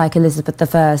is like Elizabeth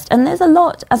I. And there's a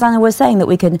lot, as Anna was saying, that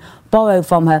we can borrow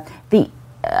from her.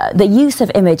 The use of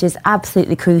image is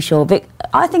absolutely crucial.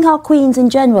 I think our queens in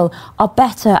general are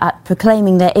better at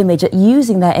proclaiming their image, at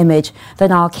using their image,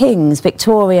 than our kings.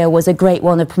 Victoria was a great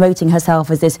one of promoting herself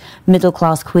as this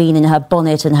middle-class queen in her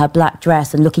bonnet and her black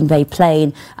dress and looking very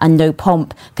plain and no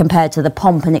pomp, compared to the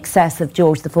pomp and excess of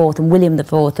George IV and William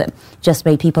IV that just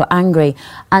made people angry.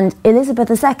 And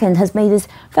Elizabeth II has made this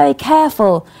very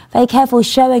careful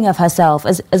showing of herself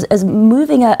as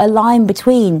moving a line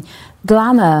between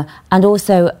glamour and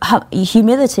also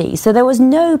humility. So there was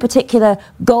no particular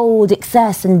gold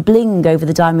excess and bling over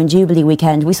the Diamond Jubilee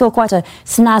weekend. We saw quite a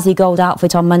snazzy gold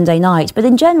outfit on Monday night, but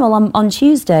in general on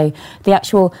Tuesday, the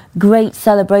actual great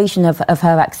celebration of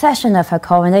her accession, of her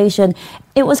coronation,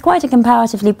 it was quite a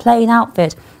comparatively plain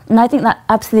outfit, and I think that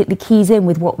absolutely keys in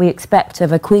with what we expect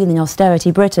of a queen in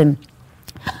austerity Britain.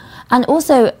 And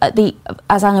also,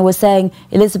 as Anna was saying,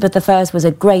 Elizabeth I was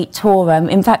a great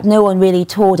tourer. In fact, no one really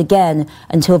toured again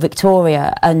until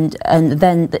Victoria, and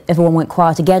then everyone went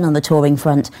quiet again on the touring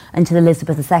front until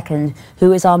Elizabeth II,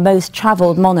 who is our most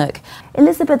travelled monarch.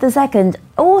 Elizabeth II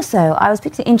also, I was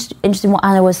particularly interested in what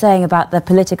Anna was saying about the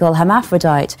political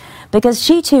hermaphrodite, because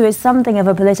she too is something of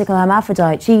a political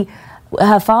hermaphrodite. She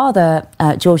her father,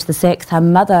 George VI, her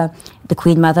mother, the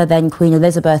Queen Mother, then Queen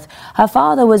Elizabeth, her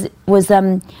father was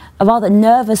a rather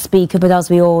nervous speaker, but as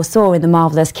we all saw in the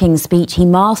marvellous King's Speech, he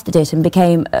mastered it and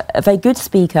became a very good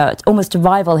speaker, almost to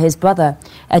rival his brother,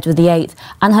 Edward VIII.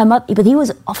 And her mother, but he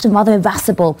was often rather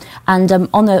irascible. And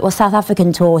on a South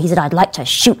African tour, he said, "I'd like to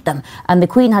shoot them." And the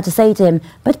Queen had to say to him,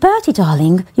 "But Bertie,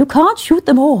 darling, you can't shoot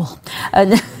them all."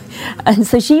 And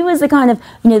so she was the kind of,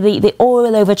 the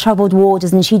oil over troubled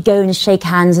waters, and she'd go and shake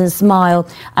hands and smile.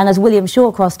 And as William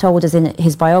Shawcross told us in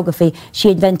his biography,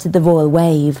 she invented the royal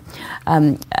wave.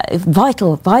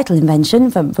 Vital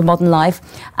invention for modern life.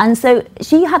 And so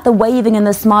she had the waving and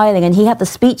the smiling, and he had the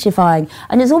speechifying.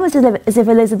 And it's almost as if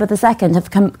Elizabeth II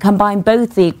have combined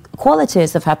both the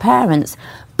qualities of her parents,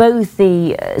 both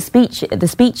the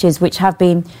speeches, which she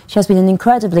has been an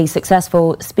incredibly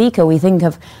successful speaker. We think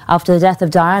of after the death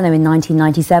of Diana in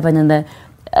 1997 and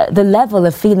the level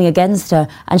of feeling against her,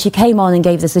 and she came on and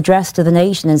gave this address to the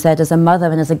nation and said, as a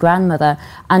mother and as a grandmother,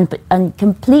 and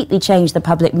completely changed the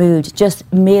public mood, just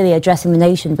merely addressing the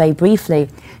nation very briefly.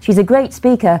 She's a great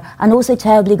speaker and also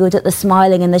terribly good at the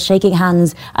smiling and the shaking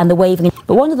hands and the waving.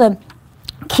 But one of the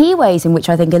key ways in which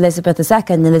I think Elizabeth II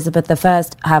and Elizabeth I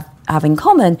have in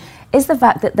common is the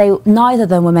fact that neither of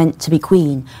them were meant to be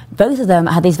queen. Both of them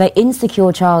had these very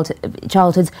insecure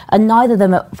childhoods, and neither of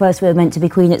them at first were meant to be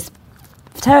queen. It's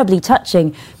terribly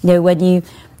touching, when you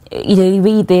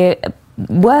read the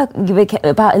work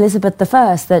about Elizabeth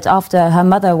I, that after her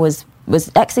mother was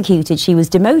executed, she was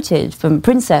demoted from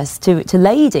princess to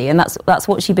lady, and that's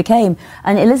what she became.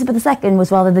 And Elizabeth II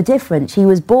was rather the different. She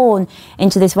was born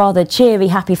into this rather cheery,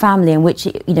 happy family in which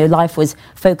life was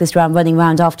focused around running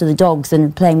around after the dogs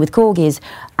and playing with corgis,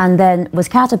 and then was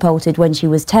catapulted when she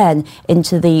was 10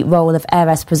 into the role of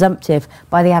heiress presumptive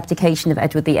by the abdication of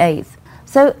Edward VIII.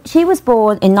 So she was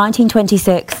born in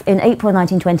 1926, in April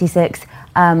 1926,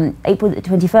 April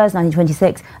 21st,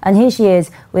 1926, and here she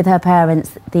is with her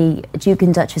parents, the Duke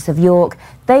and Duchess of York.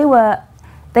 He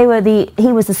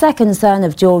was the second son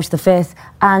of George V,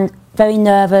 and very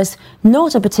nervous,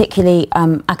 not a particularly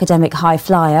academic high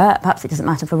flyer. Perhaps it doesn't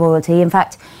matter for royalty. In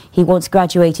fact, he once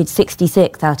graduated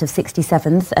 66th out of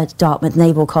 67th at Dartmouth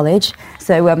Naval College.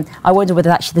 So I wonder whether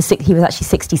he was actually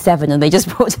 67, and they just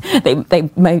they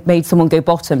made someone go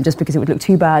bottom just because it would look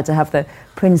too bad to have the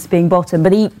prince being bottom.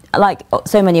 But he, like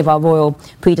so many of our royal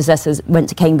predecessors, went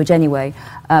to Cambridge anyway.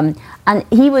 And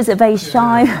he was a very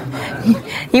shy,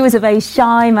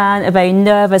 man, a very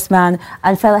nervous man,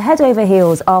 and fell head over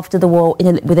heels after the war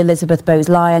with Elizabeth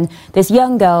Bowes-Lyon, this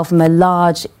young girl from a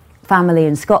large family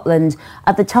in Scotland.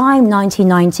 At the time,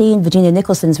 1919, Virginia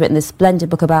Nicholson's written this splendid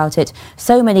book about it.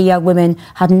 So many young women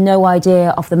had no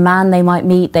idea of the man they might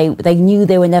meet. They knew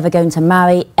they were never going to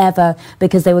marry, ever,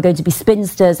 because they were going to be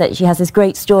spinsters. She has this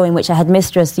great story in which a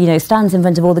headmistress, stands in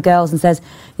front of all the girls and says,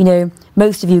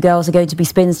 most of you girls are going to be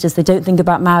spinsters. They don't think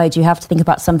about marriage. You have to think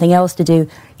about something else to do.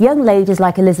 Young ladies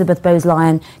like Elizabeth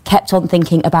Bowes-Lyon kept on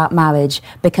thinking about marriage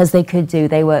because they could do.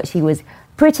 She was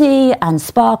pretty and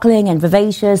sparkling and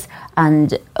vivacious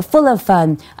and full of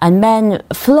fun, and men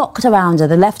flocked around her.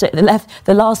 The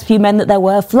last few men that there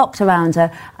were flocked around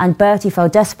her, and Bertie fell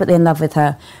desperately in love with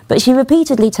her. But she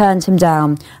repeatedly turned him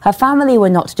down. Her family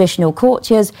were not traditional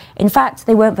courtiers. In fact,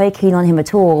 they weren't very keen on him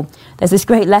at all. There's this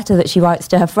great letter that she writes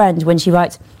to her friend when she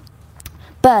writes,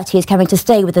 "Bertie is coming to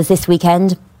stay with us this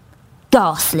weekend.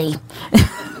 Ghastly."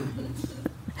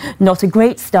 Not a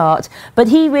great start, but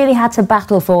he really had to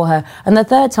battle for her, and the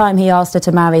third time he asked her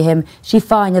to marry him, she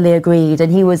finally agreed,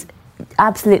 and he was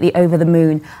absolutely over the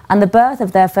moon. And the birth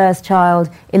of their first child,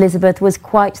 Elizabeth, was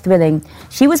quite thrilling.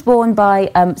 She was born by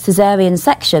caesarean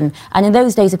section, and in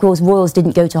those days, of course, royals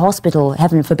didn't go to hospital,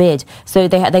 heaven forbid, so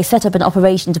they set up an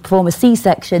operation to perform a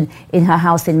C-section in her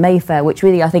house in Mayfair, which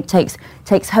really, I think,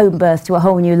 takes home birth to a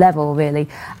whole new level, really.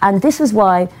 And this was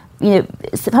why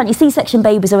apparently C-section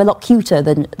babies are a lot cuter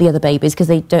than the other babies because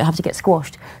they don't have to get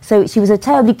squashed. So she was a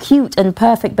terribly cute and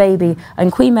perfect baby,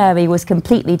 and Queen Mary was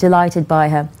completely delighted by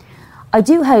her. "I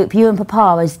do hope you and Papa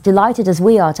are as delighted as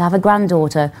we are to have a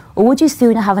granddaughter, or would you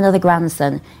sooner have another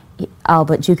grandson?"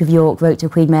 Albert, Duke of York, wrote to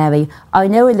Queen Mary, "I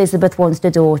know Elizabeth wants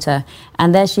a daughter."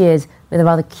 And there she is with a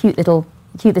rather cute little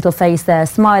face there,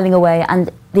 smiling away, and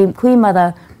the Queen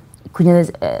Mother,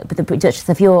 the Duchess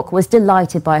of York, was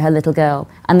delighted by her little girl,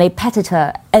 and they petted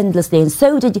her endlessly, and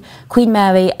so did Queen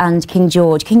Mary and King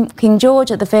George. King George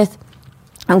V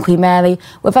and Queen Mary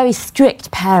were very strict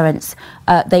parents.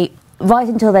 Right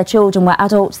until their children were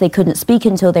adults, they couldn't speak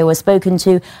until they were spoken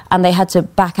to, and they had to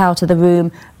back out of the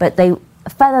room, but they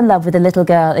fell in love with the little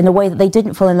girl in a way that they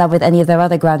didn't fall in love with any of their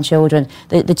other grandchildren.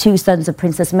 The two sons of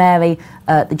Princess Mary,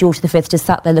 George V, just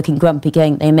sat there looking grumpy,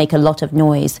 going, they make a lot of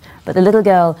noise. But the little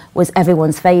girl was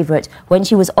everyone's favourite. When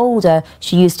she was older,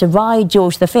 she used to ride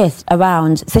George V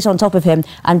around, sit on top of him,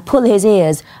 and pull his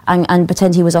ears and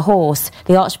pretend he was a horse.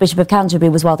 The Archbishop of Canterbury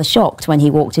was rather shocked when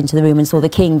he walked into the room and saw the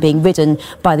king being ridden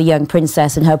by the young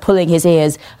princess and her pulling his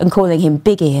ears and calling him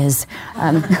Big Ears.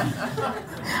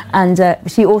 And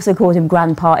she also called him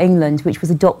Grandpa England, which was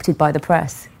adopted by the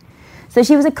press. So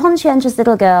she was a conscientious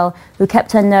little girl who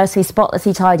kept her nursery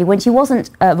spotlessly tidy. When she wasn't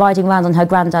riding around on her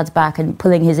granddad's back and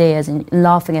pulling his ears and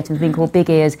laughing at him being called Big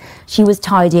Ears, she was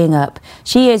tidying up.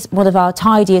 She is one of our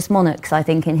tidiest monarchs, I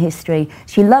think, in history.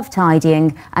 She loved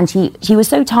tidying, and she was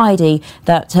so tidy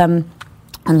that,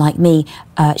 unlike me,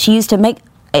 she used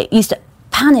to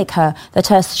panic her that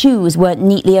her shoes weren't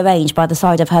neatly arranged by the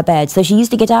side of her bed. So she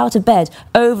used to get out of bed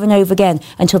over and over again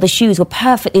until the shoes were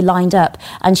perfectly lined up.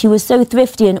 And she was so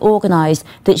thrifty and organised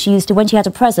that she used to, when she had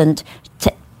a present,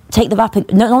 take the wrapping,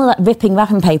 not all that ripping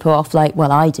wrapping paper off like,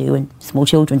 well, I do and small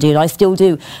children do, and I still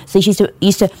do. So she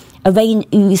used to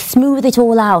smooth it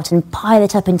all out and pile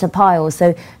it up into piles.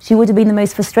 So she would have been the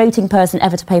most frustrating person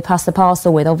ever to play pass the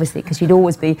parcel with, obviously, because she'd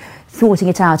always be sorting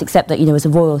it out, except that, as a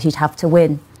royal, she'd have to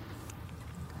win.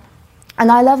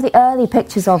 And I love the early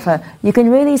pictures of her. You can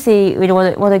really see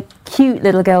what a cute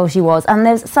little girl she was. And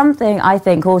there's something, I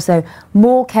think, also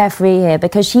more carefree here,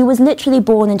 because she was literally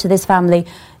born into this family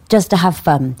just to have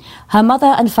fun. Her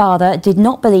mother and father did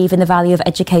not believe in the value of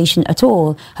education at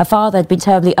all. Her father had been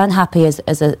terribly unhappy as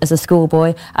a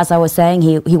schoolboy. As I was saying,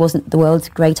 he wasn't the world's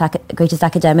greatest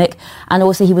academic, and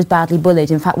also he was badly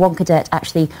bullied. In fact, one cadet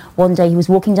actually, one day he was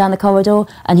walking down the corridor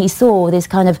and he saw this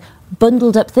kind of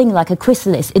bundled up thing like a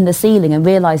chrysalis in the ceiling and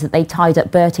realised that they tied up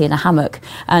Bertie in a hammock,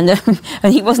 and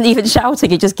he wasn't even shouting,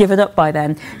 he'd just given up by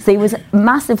then. So he was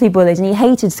massively bullied and he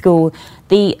hated school.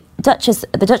 The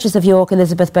Duchess of York,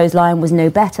 Elizabeth Bowes-Lyon, was no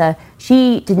better.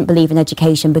 She didn't believe in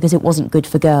education because it wasn't good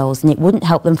for girls and it wouldn't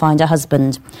help them find a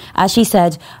husband. As she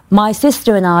said, my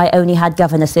sister and I only had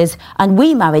governesses and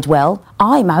we married well.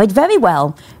 I married very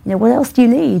well. What else do you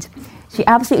need? She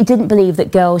absolutely didn't believe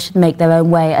that girls should make their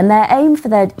own way, and their aim for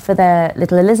their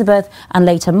little Elizabeth and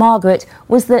later Margaret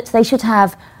was that they should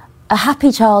have a happy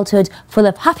childhood full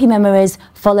of happy memories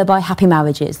followed by happy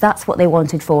marriages. That's what they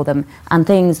wanted for them, and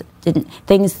things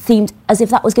seemed as if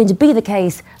that was going to be the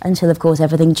case until, of course,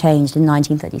 everything changed in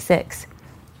 1936.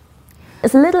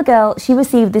 As a little girl, she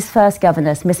received this first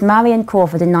governess, Miss Marian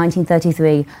Crawford, in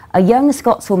 1933, a young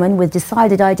Scotswoman with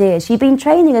decided ideas. She'd been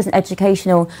training as an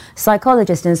educational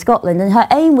psychologist in Scotland, and her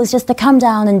aim was just to come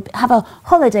down and have a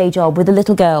holiday job with the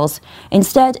little girls.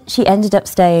 Instead, she ended up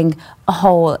staying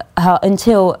until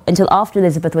after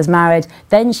Elizabeth was married.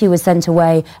 Then she was sent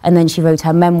away, and then she wrote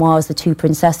her memoirs, The Two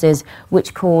Princesses,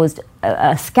 which caused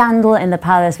a scandal in the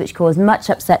palace, which caused much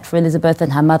upset for Elizabeth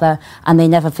and her mother, and they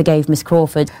never forgave Miss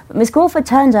Crawford. But Miss Crawford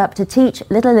turned up to teach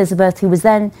little Elizabeth, who was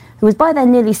by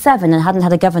then nearly 7 and hadn't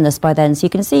had a governess by then. So you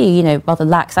can see, rather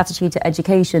lax attitude to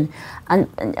education, and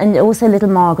also little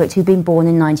Margaret, who'd been born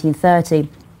in 1930.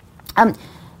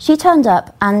 She turned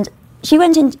up and she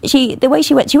went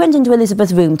into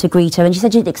Elizabeth's room to greet her, and she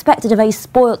said she'd expected a very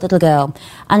spoilt little girl.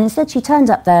 And instead she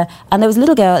turned up there, and there was a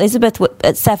little girl, Elizabeth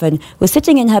at 7, was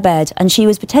sitting in her bed, and she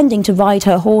was pretending to ride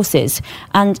her horses.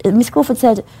 And Miss Crawford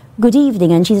said, good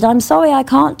evening, and she said, I'm sorry I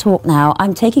can't talk now.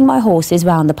 I'm taking my horses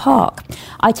round the park.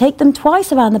 I take them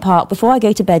twice around the park before I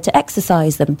go to bed to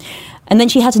exercise them. And then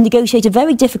she had to negotiate a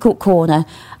very difficult corner.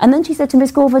 And then she said to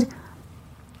Miss Crawford,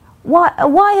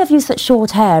 Why have you such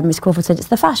short hair? Miss Crawford said, it's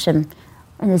the fashion.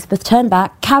 And Elizabeth turned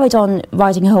back, carried on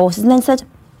riding her horses, and then said,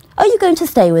 are you going to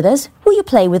stay with us? Will you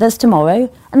play with us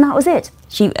tomorrow? And that was it.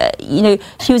 She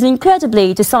was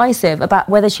incredibly decisive about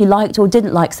whether she liked or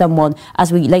didn't like someone,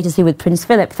 as we later see with Prince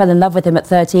Philip, fell in love with him at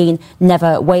 13,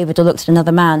 never wavered or looked at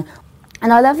another man.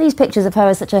 And I love these pictures of her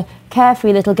as such a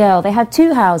carefree little girl. They had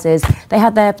 2 houses. They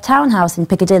had their townhouse in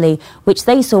Piccadilly, which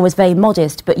they saw was very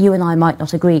modest, but you and I might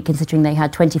not agree, considering they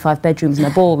had 25 bedrooms and a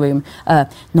ballroom,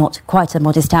 not quite a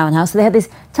modest townhouse. So they had this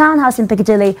townhouse in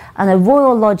Piccadilly and a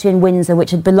royal lodge in Windsor, which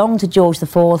had belonged to George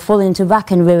IV, fallen into rack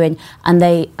and ruin, and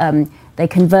they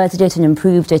converted it and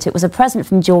improved it. It was a present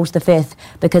from George V,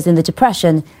 because in the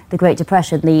Depression, the Great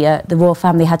Depression, the royal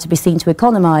family had to be seen to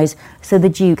economise, so the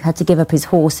Duke had to give up his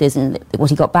horses, and what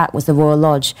he got back was the Royal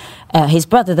Lodge. His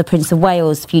brother, the Prince of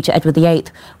Wales, future Edward VIII,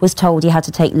 was told he had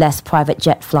to take less private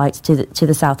jet flights to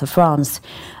the south of France.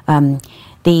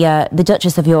 the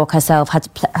Duchess of York herself had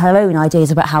her own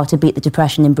ideas about how to beat the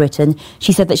depression in Britain.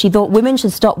 She said that she thought women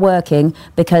should stop working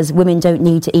because women don't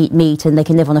need to eat meat and they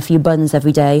can live on a few buns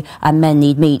every day, and men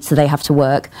need meat so they have to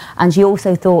work. And she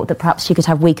also thought that perhaps she could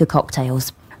have weaker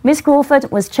cocktails. Miss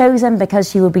Crawford was chosen because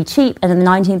she would be cheap, and in the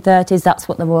 1930s that's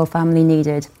what the royal family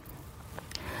needed.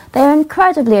 They are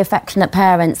incredibly affectionate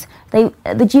parents.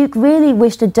 The Duke really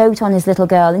wished to dote on his little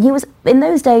girl, and in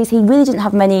those days he really didn't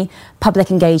have many public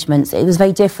engagements. It was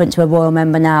very different to a royal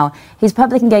member now. His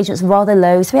public engagements were rather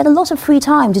low, so he had a lot of free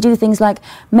time to do things like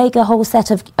make a whole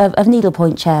set of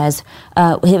needlepoint chairs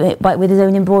with his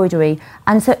own embroidery.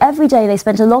 And so every day they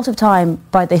spent a lot of time,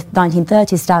 by the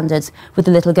 1930s standards, with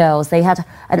the little girls. They had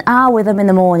an hour with them in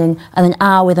the morning and an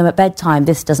hour with them at bedtime.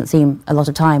 This doesn't seem a lot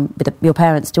of time with your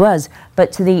parents to us,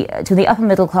 but to the upper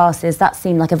middle classes that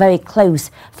seemed like a very close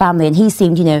family, and he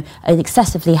seemed, an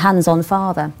excessively hands-on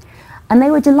father. And they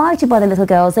were delighted by the little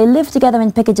girls. They lived together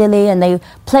in Piccadilly and they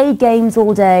played games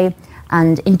all day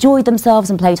and enjoyed themselves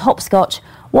and played hopscotch.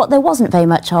 What there wasn't very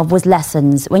much of was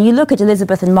lessons. When you look at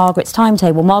Elizabeth and Margaret's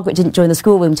timetable, Margaret didn't join the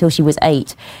schoolroom till she was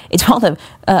 8. It's rather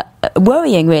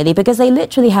worrying, really, because they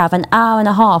literally have an hour and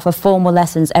a half of formal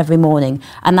lessons every morning,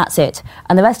 and that's it.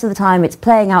 And the rest of the time it's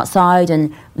playing outside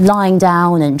and lying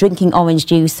down and drinking orange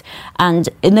juice. And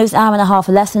in those hour and a half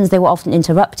of lessons, they were often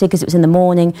interrupted because it was in the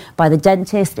morning by the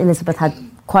dentist. Elizabeth had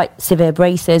quite severe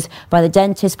braces, by the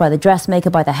dentist, by the dressmaker,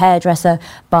 by the hairdresser,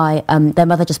 by their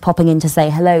mother just popping in to say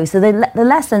hello. So the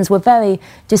lessons were very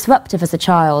disruptive as a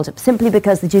child, simply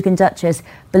because the Duke and Duchess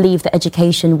believed that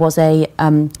education was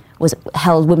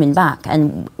held women back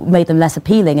and made them less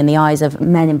appealing in the eyes of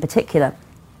men in particular.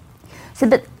 So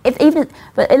that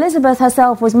but Elizabeth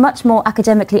herself was much more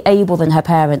academically able than her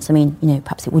parents. I mean,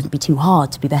 perhaps it wouldn't be too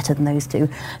hard to be better than those two.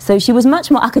 So she was much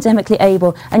more academically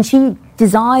able, and she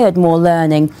desired more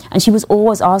learning, and she was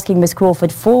always asking Miss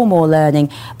Crawford for more learning.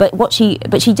 But she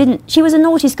didn't. She was a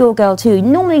naughty schoolgirl too.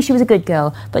 Normally she was a good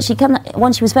girl, but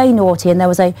once she was very naughty, and there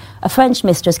was a French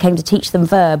mistress came to teach them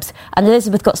verbs, and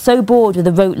Elizabeth got so bored with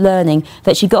the rote learning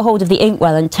that she got hold of the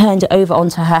inkwell and turned it over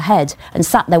onto her head and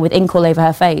sat there with ink all over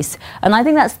her face. And I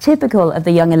think that's typical of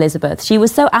the young Elizabeth. She was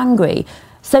so angry,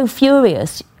 so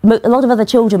furious. A lot of other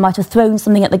children might have thrown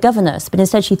something at the governess, but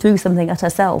instead she threw something at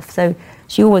herself. So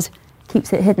she always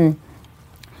keeps it hidden.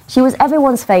 She was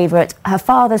everyone's favourite, her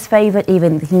father's favourite,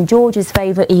 even King George's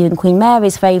favourite, even Queen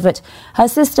Mary's favourite. Her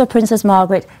sister, Princess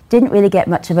Margaret, didn't really get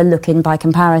much of a look in by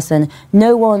comparison.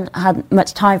 No one had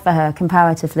much time for her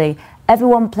comparatively.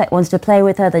 Everyone wanted to play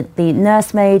with her, the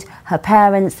nursemaid, her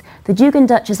parents. The Duke and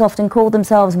Duchess often called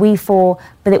themselves we four,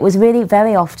 but it was really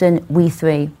very often we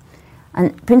three.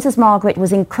 And Princess Margaret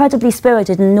was incredibly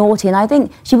spirited and naughty, and I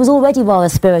think she was already rather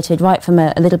spirited right from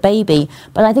a little baby,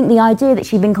 but I think the idea that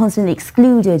she'd been constantly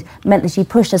excluded meant that she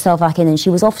pushed herself back in, and she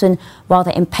was often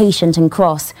rather impatient and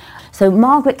cross. So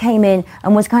Margaret came in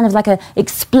and was kind of like an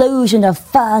explosion of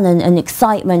fun and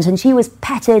excitement, and she was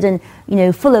petted and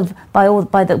full of by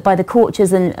the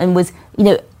courtiers and was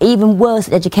even worse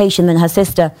at education than her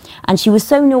sister. And she was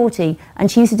so naughty, and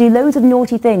she used to do loads of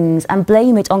naughty things and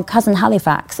blame it on Cousin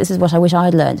Halifax. This is what I wish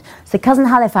I'd learned. So Cousin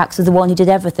Halifax was the one who did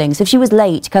everything. So if she was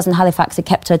late, Cousin Halifax had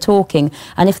kept her talking,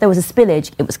 and if there was a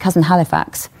spillage, it was Cousin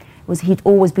Halifax. He'd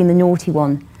always been the naughty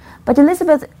one. But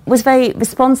Elizabeth was very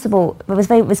responsible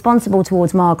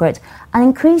towards Margaret, and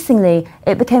increasingly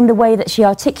it became the way that she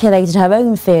articulated her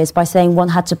own fears by saying one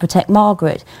had to protect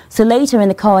Margaret. So later in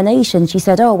the coronation she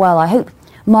said, "Oh well, I hope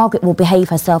Margaret will behave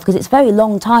herself because it's a very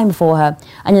long time for her."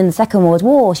 And in the Second World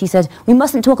War she said, "We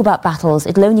mustn't talk about battles,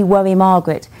 it'll only worry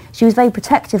Margaret." She was very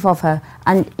protective of her,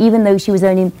 and even though she was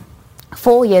only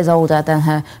 4 years older than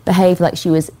her, behaved like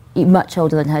she was much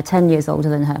older than her, 10 years older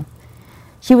than her.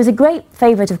 She was a great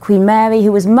favourite of Queen Mary,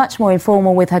 who was much more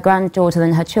informal with her granddaughter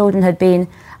than her children had been,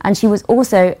 and she was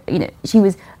also, she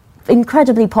was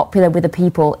incredibly popular with the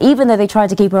people. Even though they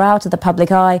tried to keep her out of the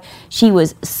public eye, she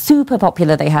was super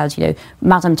popular. They had,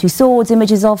 Madame Tussauds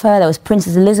images of her. There was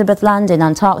Princess Elizabeth Land in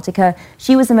Antarctica.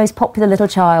 She was the most popular little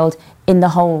child in the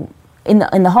whole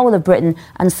of Britain,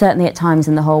 and certainly at times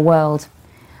in the whole world.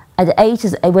 At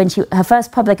 8, her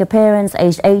first public appearance,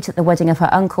 aged 8, at the wedding of her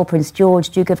uncle, Prince George,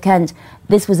 Duke of Kent,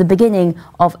 this was the beginning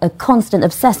of a constant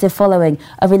obsessive following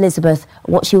of Elizabeth,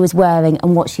 what she was wearing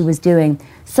and what she was doing.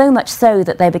 So much so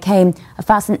that there became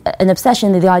an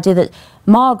obsession with the idea that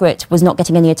Margaret was not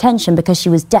getting any attention because she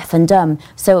was deaf and dumb.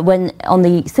 So when, on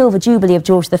the Silver Jubilee of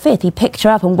George V, he picked her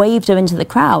up and waved her into the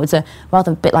crowds,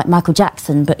 rather a bit like Michael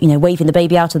Jackson, but, waving the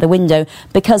baby out of the window,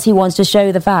 because he wanted to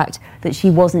show the fact that she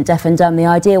wasn't deaf and dumb. The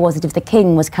idea was was that if the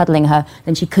king was cuddling her,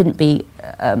 then she couldn't be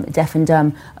deaf and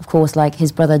dumb, of course, like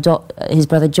his brother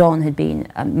John had been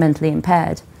mentally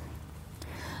impaired.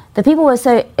 The people were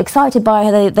so excited by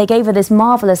her, they gave her this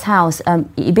marvellous house,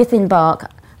 Ibithin Bark.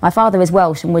 My father is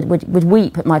Welsh and would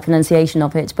weep at my pronunciation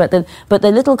of it, but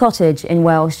the little cottage in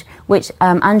Welsh, which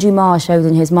Andrew Marr showed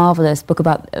in his marvellous book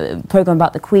programme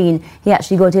about the Queen, he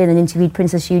actually got in and interviewed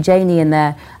Princess Eugenie in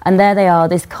there, and there they are,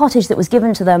 this cottage that was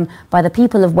given to them by the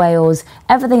people of Wales.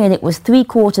 Everything in it was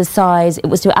 3/4 size. It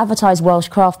was to advertise Welsh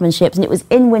craftsmanship, and it was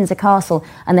in Windsor Castle,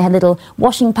 and they had little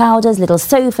washing powders, little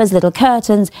sofas, little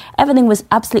curtains. Everything was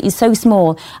absolutely so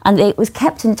small, and it was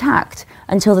kept intact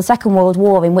until the Second World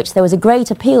War, in which there was a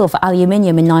great appeal for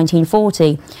aluminium in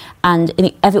 1940, and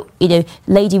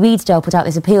Lady Redesdale put out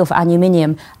this appeal for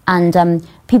aluminium, and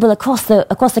people across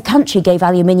the country gave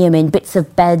aluminium in bits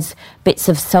of beds, bits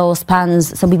of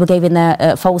saucepans. Some people gave in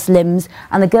their false limbs,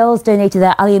 and the girls donated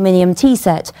their aluminium tea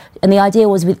set. And the idea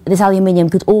was with this aluminium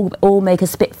could all make a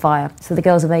Spitfire. So the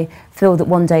girls were very thrilled that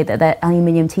one day that their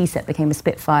aluminium tea set became a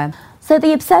Spitfire. So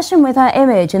the obsession with her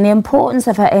image and the importance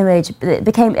of her image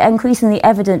became increasingly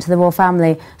evident to the royal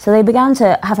family. So they began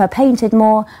to have her painted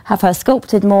more, have her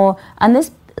sculpted more, and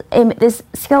this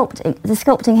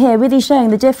sculpting here really showing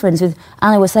the difference, with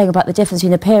Anna was saying about the difference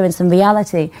between appearance and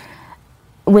reality,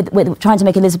 with trying to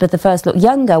make Elizabeth I look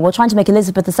younger, while trying to make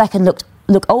Elizabeth II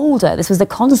look older. This was the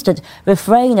constant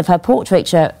refrain of her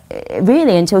portraiture,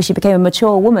 really, until she became a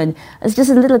mature woman. As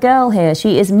just a little girl here,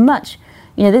 she is much.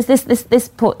 This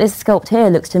sculpt here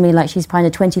looks to me like she's kind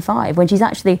of 25, when she's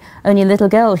actually only a little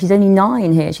girl. She's only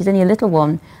 9 here. She's only a little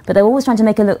one. But they're always trying to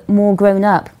make her look more grown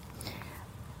up.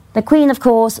 The Queen, of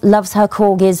course, loves her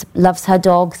corgis, loves her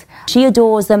dogs. She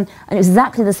adores them, and it was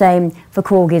exactly the same for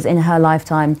corgis in her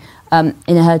lifetime,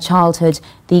 in her childhood.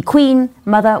 The Queen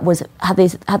mother had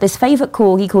this favourite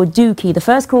corgi called Dookie. The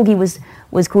first corgi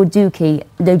was called Dookie,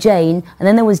 Jane, and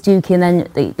then there was Dookie, and then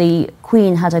the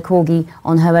Queen had her corgi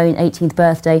on her own 18th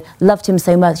birthday, loved him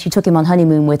so much she took him on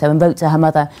honeymoon with her and wrote to her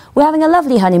mother, "We're having a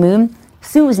lovely honeymoon.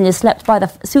 Susan is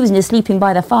sleeping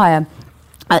by the fire."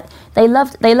 They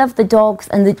loved the dogs,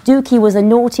 and the Dookie was the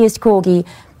naughtiest corgi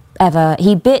ever.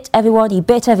 He bit everyone, he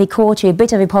bit every courtier, he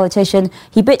bit every politician,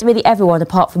 he bit really everyone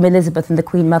apart from Elizabeth and the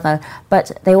Queen Mother,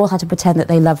 but they all had to pretend that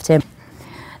they loved him.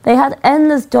 They had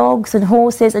endless dogs and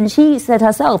horses, and she said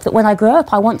herself that when I grow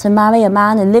up I want to marry a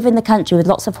man and live in the country with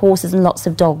lots of horses and lots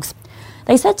of dogs.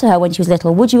 They said to her when she was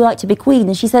little, "Would you like to be Queen?"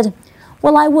 And she said,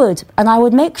 "Well, I would, and I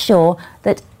would make sure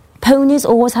that ponies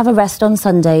always have a rest on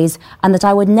Sundays, and that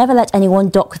I would never let anyone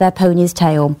dock their pony's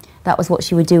tail." That was what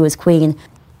she would do as Queen.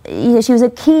 She was a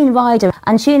keen rider,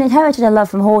 and she inherited her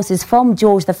love from horses from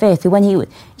George V, who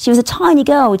she was a tiny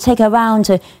girl, would take her round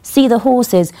to see the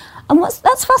horses. And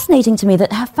that's fascinating to me,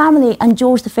 that her family and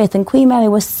George V and Queen Mary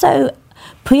were so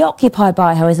preoccupied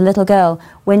by her as a little girl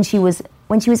when she was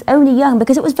only young,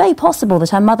 because it was very possible that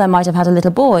her mother might have had a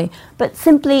little boy, but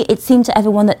simply it seemed to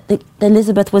everyone that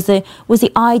Elizabeth was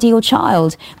the ideal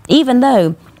child, even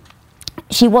though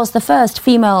she was the first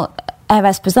female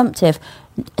heiress presumptive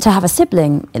to have a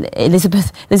sibling.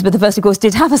 Elizabeth I, of course,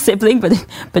 did have a sibling,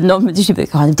 but not, she was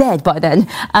kind of dead by then,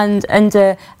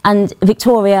 and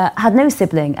Victoria had no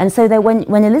sibling, and so when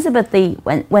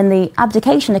the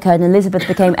abdication occurred and Elizabeth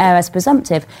became heiress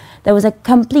presumptive, there was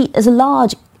a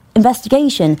large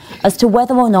investigation as to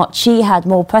whether or not she had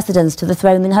more precedence to the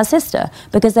throne than her sister,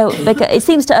 because it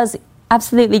seems to us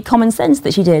absolutely common sense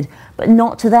that she did, but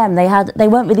not to them. They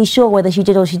weren't really sure whether she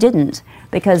did or she didn't,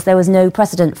 because there was no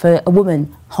precedent for a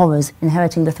woman, horrors,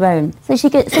 inheriting the throne. So she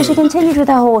continued with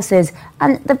her horses,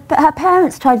 and her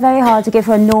parents tried very hard to give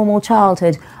her a normal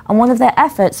childhood, and one of their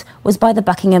efforts was through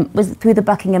the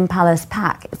Buckingham Palace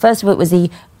pack. First of all, it was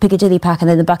the Piccadilly pack, and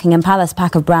then the Buckingham Palace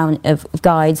pack of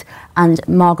guides, and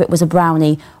Margaret was a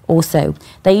brownie also.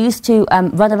 They used to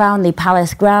run around the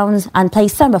palace grounds and play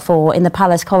semaphore in the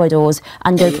palace corridors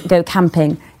and go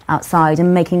camping outside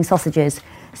and making sausages.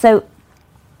 So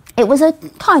it was a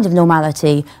kind of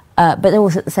normality, but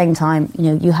also at the same time,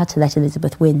 you had to let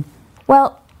Elizabeth win.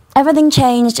 Well, everything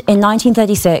changed in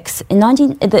 1936.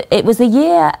 It was the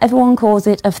year, everyone calls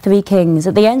it, of 3 kings.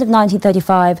 At the end of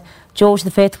 1935, George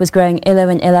V was growing iller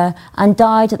and iller and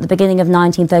died at the beginning of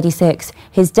 1936.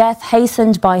 His death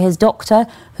hastened by his doctor,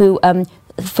 who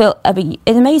it's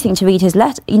amazing to read his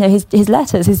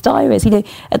letters, his diaries.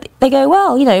 They go,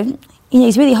 well,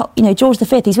 he's really, George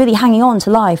V, he's really hanging on to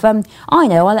life. I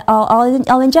know,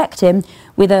 I'll inject him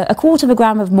with a quarter of a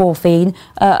gram of morphine,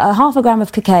 a half a gram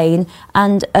of cocaine,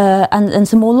 and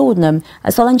some more laudanum.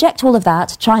 So I'll inject all of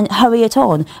that, try and hurry it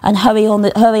on, and hurry on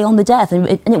the death. And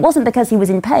it wasn't because he was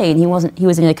in pain. He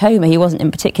was in a coma. He wasn't in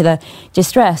particular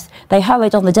distress. They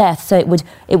hurried on the death, so it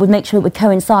would make sure it would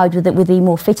coincide with the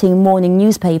more fitting morning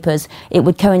newspapers. It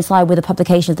would coincide with the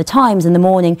publication of the Times in the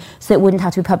morning, so it wouldn't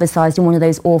have to be publicised in one of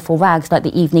those awful rags like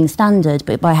the Evening Standard,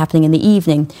 but by happening in the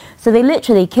evening. So they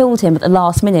literally killed him at the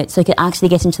last minute so he could actually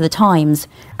get into the Times.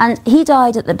 And he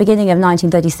died at the beginning of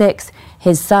 1936.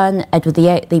 His son, Edward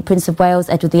VIII, the Prince of Wales,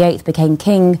 Edward VIII, became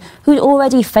king, who'd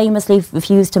already famously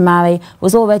refused to marry,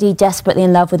 was already desperately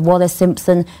in love with Wallis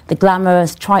Simpson, the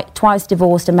glamorous, twice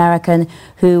divorced American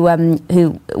who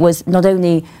was not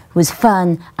only was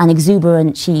fun and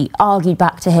exuberant, she argued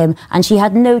back to him, and she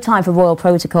had no time for royal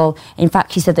protocol. In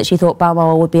fact, she said that she thought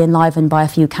Balmoral would be enlivened by a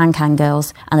few can-can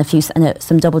girls and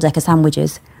some double-decker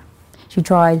sandwiches. She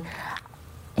tried.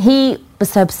 He was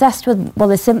so obsessed with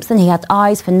Wallis Simpson, he had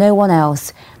eyes for no one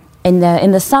else. In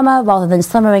the summer, rather than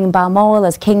summering in Balmoral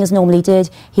as kings normally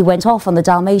did, he went off on the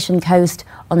Dalmatian coast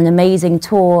on an amazing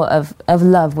tour of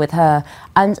love with her.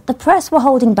 And the press were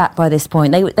holding back by this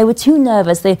point. They were too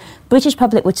nervous. The British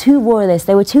public were too royalist.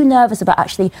 They were too nervous about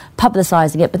actually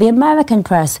publicising it. But the American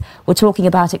press were talking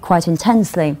about it quite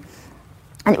intensely.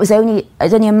 And it was only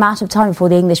a matter of time before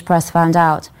the English press found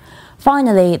out.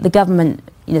 Finally, the government,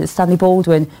 Stanley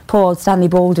Baldwin, poor old Stanley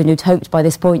Baldwin, who'd hoped by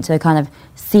this point to kind of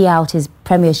see out his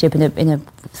premiership in a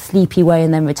sleepy way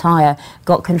and then retire,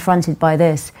 got confronted by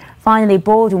this. Finally,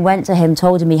 Baldwin went to him,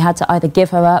 told him he had to either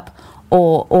give her up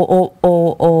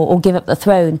or give up the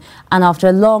throne. And after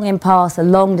a long impasse, a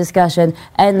long discussion,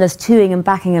 endless toing and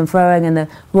backing and throwing, and the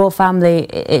royal family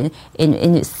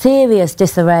in serious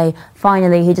disarray,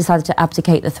 finally he decided to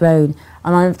abdicate the throne.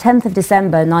 And on the 10th of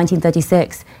December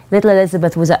 1936, little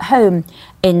Elizabeth was at home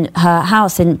in her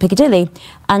house in Piccadilly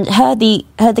and heard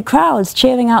the crowds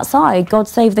cheering outside, God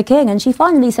Save the King. And she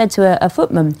finally said to a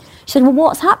footman, she said, well,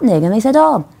 what's happening? And they said,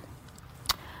 oh,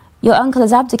 your uncle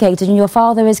has abdicated and your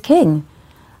father is king.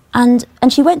 And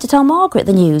she went to tell Margaret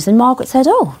the news, and Margaret said,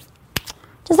 oh,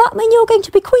 does that mean you're going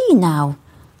to be queen now?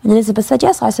 And Elizabeth said,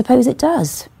 yes, I suppose it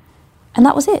does. And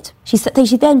that was it. She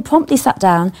then promptly sat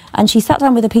down, and she sat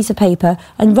down with a piece of paper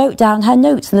and wrote down her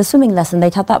notes and the swimming lesson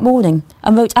they'd had that morning,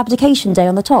 and wrote abdication day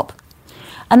on the top.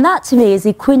 And that to me is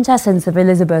the quintessence of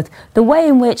Elizabeth, the way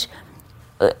in which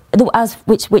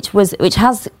which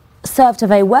has served her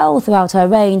very well throughout her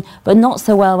reign, but not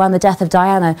so well around the death of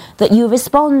Diana, that you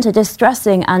respond to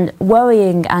distressing and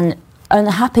worrying and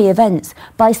unhappy events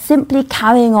by simply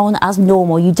carrying on as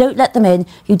normal. You don't let them in,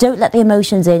 you don't let the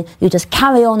emotions in, you just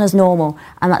carry on as normal.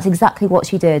 And that's exactly what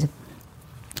she did.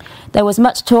 There was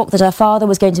much talk that her father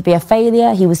was going to be a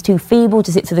failure. He was too feeble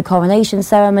to sit through the coronation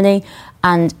ceremony,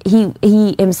 and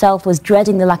he himself was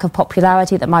dreading the lack of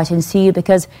popularity that might ensue,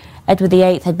 because Edward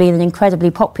VIII had been an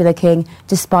incredibly popular king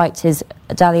despite his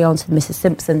dalliance with Mrs.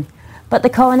 Simpson. But the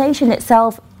coronation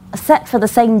itself, set for the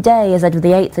same day as Edward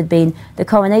VIII had been, the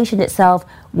coronation itself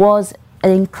was an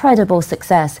incredible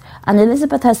success, and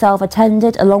Elizabeth herself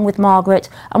attended along with Margaret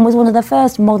and was one of the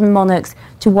first modern monarchs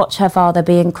to watch her father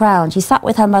being crowned. She sat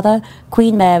with her mother,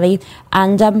 Queen Mary,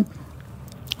 and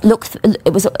looked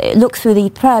through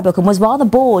the prayer book and was rather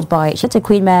bored by it. She said to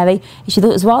Queen Mary, she thought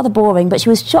it was rather boring, but she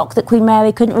was shocked that Queen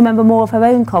Mary couldn't remember more of her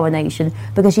own coronation,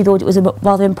 because she thought it was a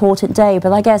rather important day.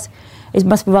 But I guess it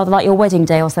must be rather like your wedding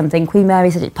day or something. Queen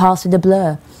Mary said it passed in a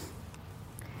blur.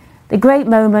 The great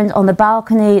moment on the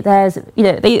balcony, there's,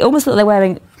 they almost look like they're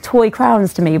wearing toy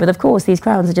crowns to me, but of course these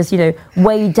crowns are just,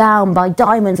 weighed down by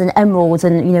diamonds and emeralds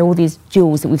and, all these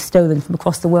jewels that we've stolen from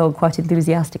across the world quite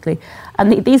enthusiastically.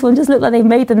 And these ones just look like they've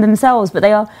made them themselves, but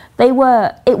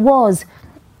it was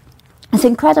this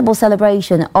incredible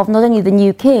celebration of not only the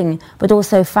new king, but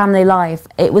also family life.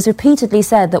 It was repeatedly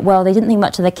said that, well, they didn't think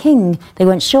much of the king, they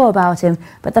weren't sure about him,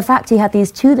 but the fact he had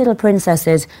these two little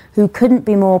princesses who couldn't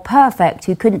be more perfect,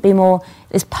 who couldn't be more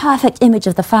this perfect image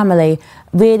of the family,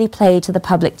 really played to the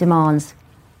public demands.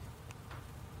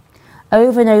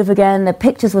 Over and over again, the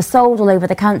pictures were sold all over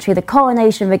the country, the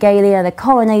coronation regalia, the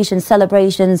coronation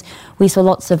celebrations. We saw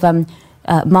lots of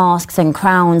masks and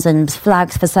crowns and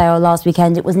flags for sale last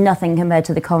weekend. It was nothing compared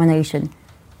to the coronation.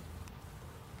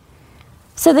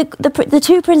 So the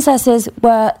two princesses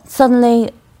were suddenly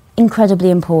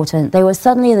incredibly important. They were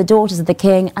suddenly the daughters of the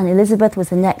king, and Elizabeth was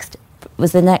the next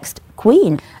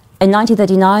queen. In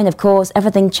 1939, of course,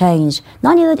 everything changed.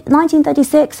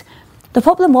 1936, The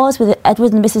problem was with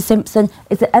Edward and Mrs. Simpson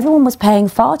is that everyone was paying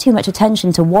far too much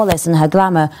attention to Wallis and her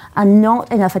glamour and not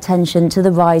enough attention to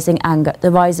the rising anger, the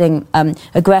rising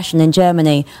aggression in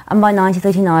Germany. And by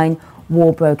 1939,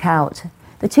 war broke out.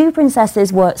 The two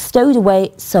princesses were stowed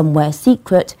away somewhere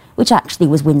secret, which actually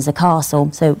was Windsor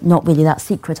Castle, so not really that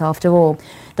secret after all.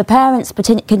 The parents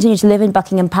continued to live in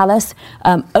Buckingham Palace,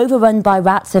 overrun by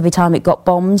rats every time it got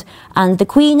bombed, and the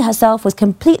Queen herself was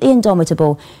completely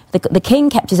indomitable. The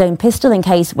King kept his own pistol in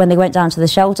case, when they went down to the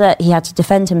shelter, he had to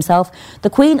defend himself.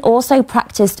 The Queen also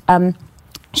practiced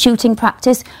shooting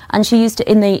practice, and she used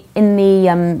to in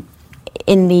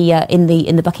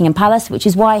the Buckingham Palace, which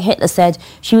is why Hitler said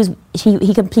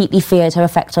he completely feared her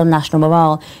effect on national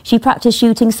morale. She practiced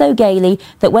shooting so gaily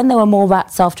that when there were more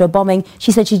rats after a bombing,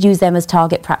 she said she'd use them as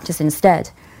target practice instead.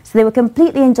 So they were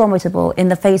completely indomitable in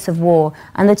the face of war,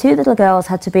 and the two little girls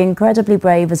had to be incredibly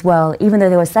brave as well, even though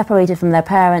they were separated from their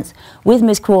parents, with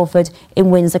Miss Crawford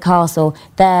in Windsor Castle,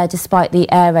 there despite the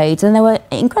air raids. And there were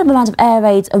an incredible amount of air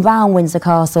raids around Windsor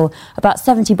Castle. About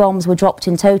 70 bombs were dropped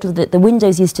in total. The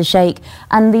windows used to shake,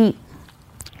 and the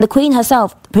Queen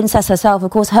herself, the Princess herself, of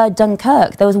course, heard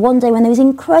Dunkirk. There was one day when there was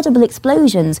incredible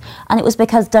explosions, and it was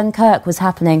because Dunkirk was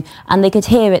happening, and they could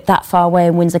hear it that far away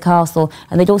in Windsor Castle.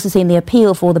 And they'd also seen the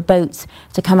appeal for all the boats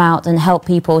to come out and help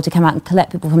people, to come out and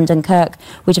collect people from Dunkirk,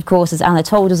 which, of course, as Anna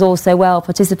told us all so well,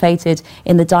 participated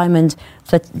in the Diamond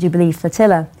Jubilee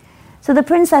Flotilla. So the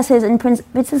princesses and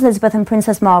Princess Elizabeth and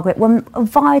Princess Margaret were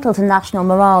vital to national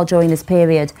morale during this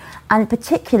period, and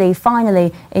particularly, finally,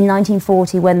 in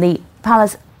 1940, when the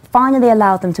palace finally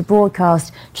allowed them to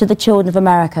broadcast to the children of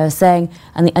America, saying,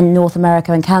 and North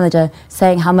America and Canada,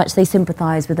 saying how much they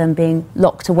sympathised with them being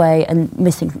locked away and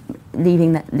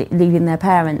leaving their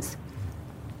parents.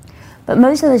 But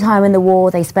most of the time in the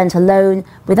war they spent alone,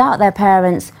 without their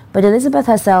parents, but Elizabeth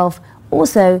herself,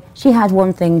 also, she had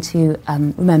one thing to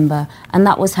remember, and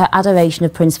that was her adoration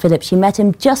of Prince Philip. She met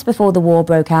him just before the war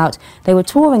broke out. They were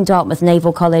touring Dartmouth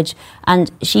Naval College, and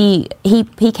he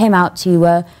came out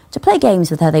to play games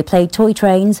with her. They played toy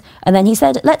trains, and then he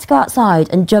said, "Let's go outside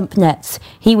and jump nets."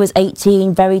 He was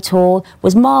 18, very tall,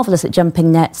 was marvellous at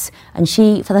jumping nets, and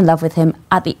she fell in love with him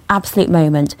at the absolute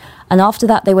moment. And after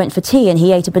that, they went for tea, and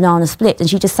he ate a banana split, and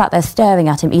she just sat there staring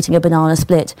at him, eating a banana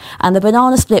split. And the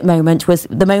banana split moment was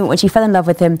the moment when she fell in love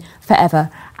with him forever.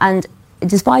 And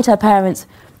despite her parents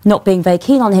not being very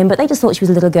keen on him, but they just thought she was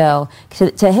a little girl.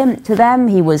 To them,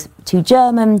 he was too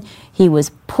German, he was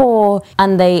poor,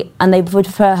 and they would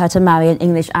prefer her to marry an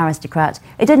English aristocrat.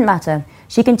 It didn't matter.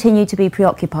 She continued to be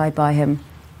preoccupied by him.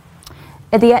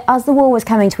 As the war was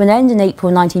coming to an end in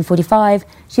April 1945,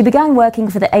 she began working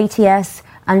for the ATS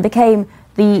and became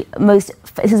the most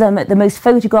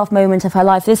photographed moment of her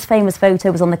life. This famous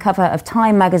photo was on the cover of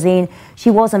Time magazine. She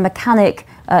was a mechanic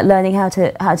learning how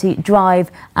to drive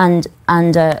and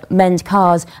mend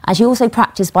cars, and she also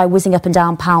practiced by whizzing up and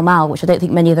down Pall Mall, which I don't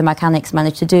think many of the mechanics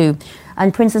managed to do.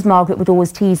 And Princess Margaret would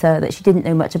always tease her that she didn't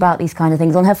know much about these kind of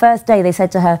things. On her first day, they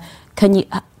said to her, "Can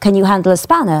you handle a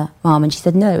spanner, Mum?" And she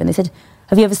said no. And they said,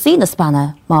 "Have you ever seen a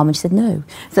spanner, Mum?" And she said no.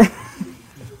 So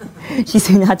she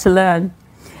soon had to learn.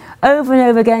 Over and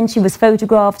over again, she was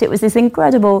photographed. It was a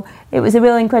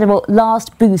real incredible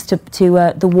last boost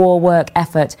to the war work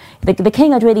effort. The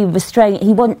king had really restrained.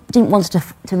 He didn't want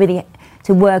to really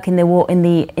to work in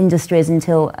the industries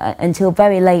until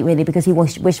very late, really, because he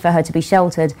wished for her to be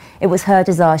sheltered. It was her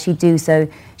desire she do so.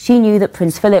 She knew that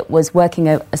Prince Philip was working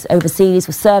overseas,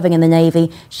 was serving in the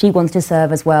Navy. She wanted to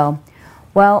serve as well.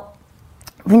 Well,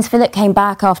 Prince Philip came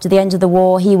back after the end of the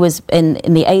war. He was in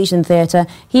the Asian theatre.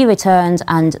 He returned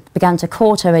and began to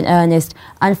court her in earnest.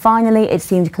 And finally, it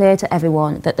seemed clear to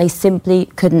everyone that they simply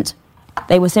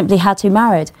had to be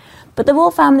married. But the royal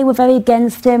family were very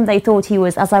against him. They thought he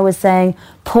was, as I was saying,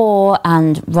 poor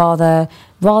and rather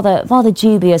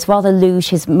dubious, rather louche.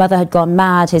 His mother had gone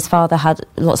mad. His father had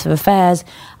lots of affairs.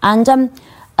 And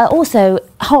also,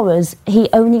 horrors, he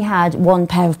only had one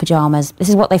pair of pyjamas. This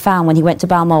is what they found when he went to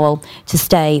Balmoral to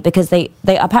stay, because they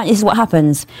apparently this is what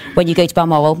happens when you go to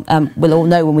Balmoral. We'll all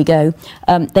know when we go.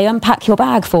 They unpack your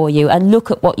bag for you and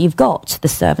look at what you've got, the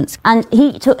servants. And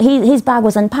his bag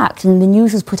was unpacked, and the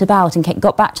news was put about and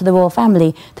got back to the royal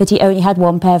family that he only had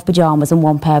one pair of pyjamas and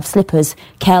one pair of slippers.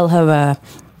 Quelle horreur.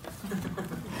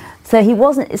 So he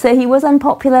was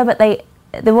unpopular, but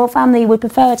the royal family would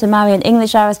prefer to marry an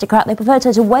English aristocrat. They preferred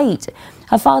her to wait.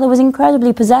 Her father was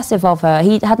incredibly possessive of her.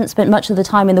 He hadn't spent much of the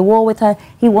time in the war with her.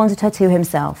 He wanted her to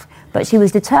himself. But she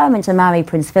was determined to marry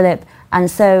Prince Philip,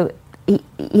 and so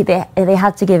they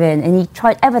had to give in. And he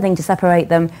tried everything to separate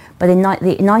them, but in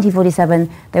 1947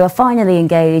 they were finally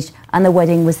engaged, and the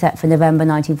wedding was set for November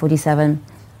 1947.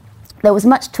 There was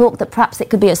much talk that perhaps it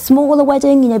could be a smaller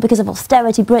wedding, because of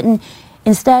austerity Britain.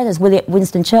 Instead, as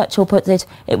Winston Churchill put it,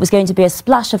 it was going to be a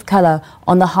splash of colour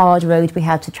on the hard road we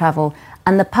had to travel.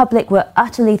 And the public were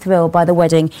utterly thrilled by the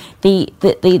wedding.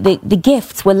 The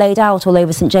gifts were laid out all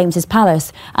over St James's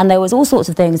Palace, and there was all sorts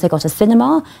of things. They got a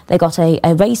cinema, they got a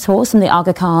racehorse from the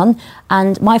Aga Khan,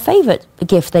 and my favourite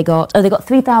gift they got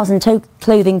 3,000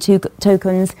 clothing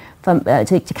tokens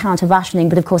to counter rationing,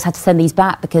 but of course had to send these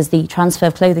back because the transfer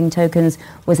of clothing tokens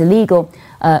was illegal.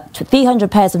 300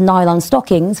 pairs of nylon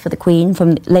stockings for the Queen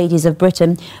from Ladies of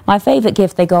Britain. My favourite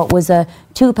gift they got was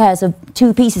two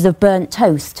pieces of burnt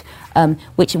toast,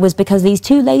 which was because these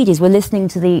two ladies were listening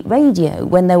to the radio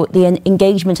when the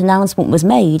engagement announcement was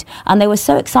made, and they were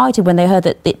so excited when they heard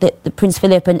that Prince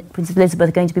Philip and Princess Elizabeth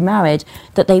are going to be married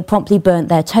that they promptly burnt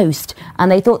their toast,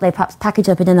 and they thought they'd perhaps package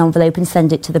up in an envelope and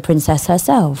send it to the princess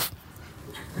herself.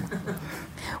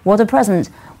 What a present.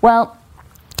 Well,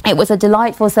 it was a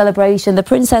delightful celebration. The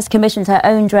princess commissioned her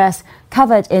own dress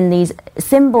covered in these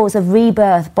symbols of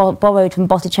rebirth borrowed from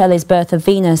Botticelli's Birth of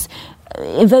Venus,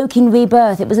 evoking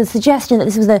rebirth. It was a suggestion that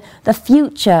this was the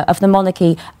future of the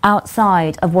monarchy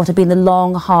outside of what had been the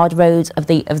long, hard road of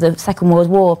the Second World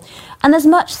War. And there's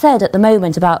much said at the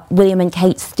moment about William and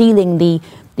Kate stealing the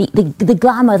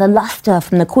glamour, the lustre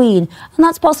from the Queen, and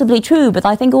that's possibly true, but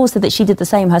I think also that she did the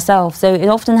same herself. So it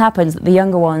often happens that the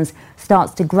younger ones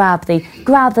starts to grab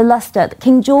the lustre.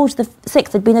 King George VI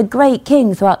had been a great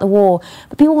king throughout the war,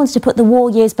 but people wanted to put the war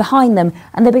years behind them,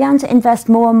 and they began to invest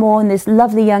more and more in this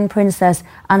lovely young princess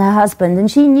and her husband,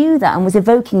 and she knew that and was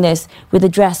evoking this with a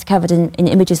dress covered in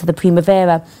images of the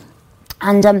Primavera.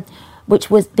 And which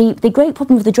was the great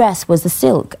problem with the dress was the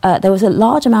silk. There was a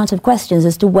large amount of questions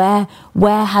as to where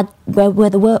were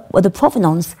the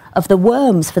provenance of the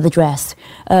worms for the dress.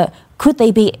 Could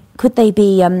they be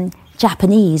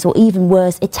Japanese or even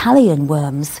worse, Italian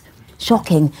worms?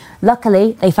 Shocking.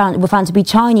 Luckily, were found to be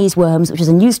Chinese worms, which is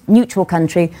a neutral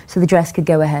country, so the dress could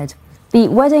go ahead. The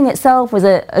wedding itself was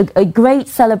a great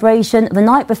celebration. The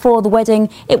night before the wedding,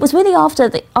 it was really after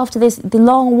the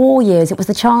long war years, it was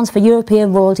the chance for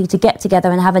European royalty to get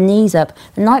together and have a knees up.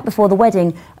 The night before the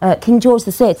wedding, King George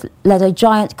VI led a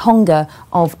giant conga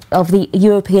of the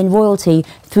European royalty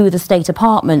through the state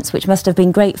apartments, which must have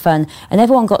been great fun. And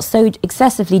everyone got so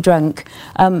excessively drunk.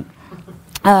 The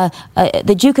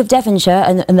Duke of Devonshire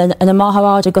and a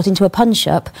Maharaja got into a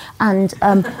punch-up, and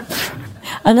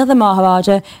another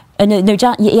Maharaja,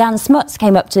 Jan Smuts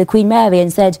came up to Queen Mary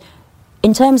and said,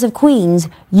 in terms of queens,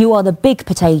 you are the big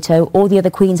potato, all the other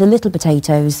queens are little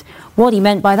potatoes. What he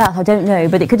meant by that, I don't know,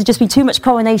 but it could have just been too much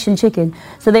coronation chicken.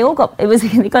 So it was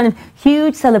a kind of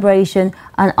huge celebration,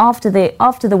 and after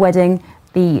the wedding,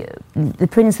 the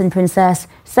prince and princess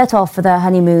set off for their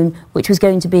honeymoon, which was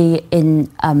going to be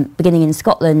beginning in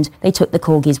Scotland. They took the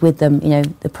corgis with them.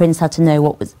 The prince had to know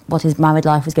what his married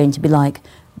life was going to be like.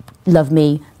 Love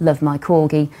me, love my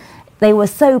corgi. They were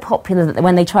so popular that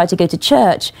when they tried to go to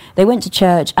church, they went to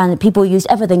church and people used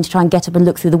everything to try and get up and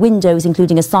look through the windows,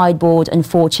 including a sideboard and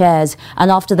 4 chairs. And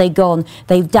after they'd gone,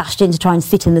 they dashed in to try and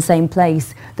sit in the same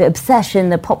place. The obsession,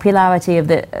 the popularity of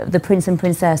the prince and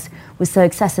princess was so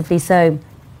excessively so.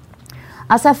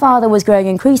 As her father was growing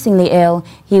increasingly ill,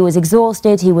 he was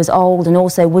exhausted, he was old, and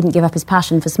also wouldn't give up his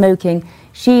passion for smoking.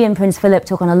 She and Prince Philip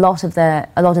took on a lot of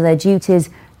their duties,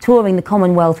 touring the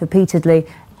Commonwealth repeatedly.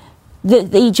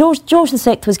 George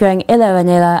VI was growing iller and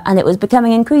iller, and it was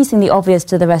becoming increasingly obvious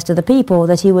to the rest of the people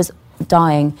that he was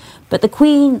dying. But the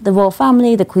Queen, the royal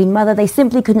family, the Queen Mother, they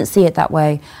simply couldn't see it that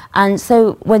way. And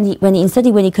so when he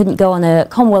couldn't go on a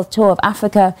Commonwealth tour of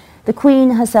Africa, the Queen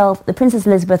herself, the Princess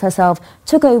Elizabeth herself,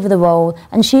 took over the role,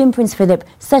 and she and Prince Philip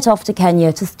set off to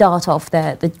Kenya to start off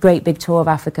the great big tour of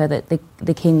Africa that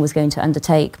the King was going to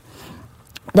undertake.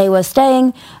 They were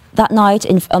staying that night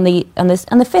on the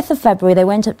 5th of February. They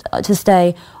went to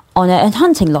stay on a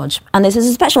hunting lodge, and this is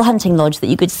a special hunting lodge that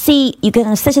you could see. You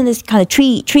can sit in this kind of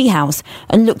tree house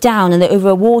and look down and over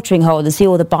a watering hole and see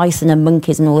all the bison and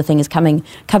monkeys and all the things coming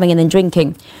in and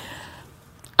drinking.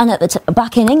 And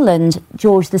back in England,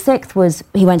 George VI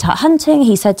he went out hunting.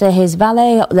 He said to his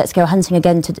valet, "Let's go hunting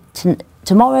again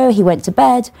tomorrow." He went to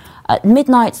bed. At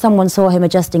midnight, someone saw him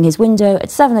adjusting his window.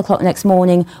 At 7 o'clock next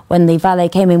morning, when the valet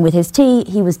came in with his tea,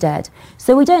 he was dead.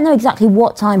 So we don't know exactly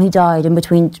what time he died in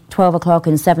between 12 o'clock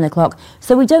and 7 o'clock.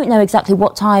 So we don't know exactly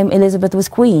what time Elizabeth was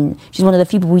queen. She's one of the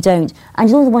few people we don't. And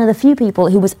she's also one of the few people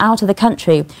who was out of the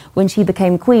country when she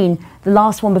became queen. The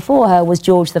last one before her was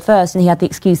George I, and he had the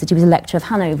excuse that he was Elector of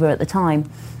Hanover at the time.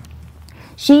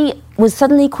 She was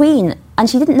suddenly queen, And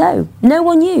she didn't know. No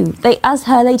one knew. As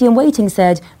her lady-in-waiting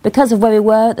said, because of where we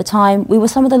were at the time, we were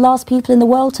some of the last people in the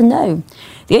world to know.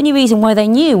 The only reason why they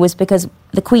knew was because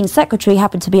the Queen's secretary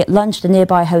happened to be at lunch at a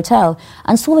nearby hotel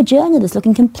and saw a journalist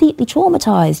looking completely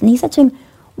traumatised. And he said to him,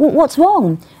 what's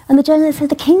wrong? And the journalist said,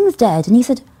 the King's dead. And he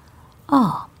said,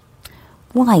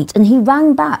 right. And he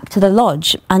rang back to the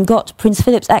lodge and got Prince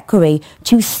Philip's equerry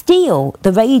to steal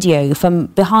the radio from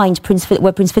behind Prince Philip,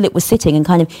 where Prince Philip was sitting, and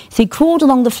so he crawled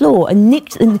along the floor and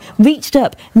reached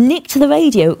up, nicked the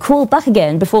radio, crawled back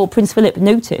again before Prince Philip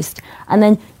noticed, and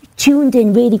then tuned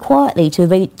in really quietly to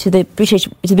the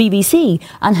BBC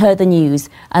and heard the news,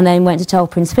 and then went to tell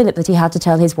Prince Philip that he had to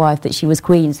tell his wife that she was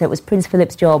Queen. So it was Prince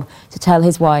Philip's job to tell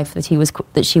his wife that she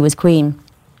was Queen.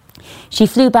 She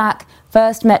flew back.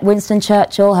 First met Winston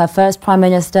Churchill, her first Prime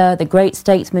Minister, the great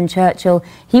statesman Churchill.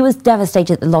 He was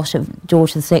devastated at the loss of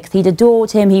George VI. He'd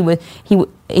adored him. He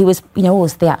was,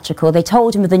 always theatrical. They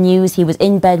told him of the news. He was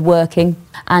in bed working,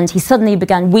 and he suddenly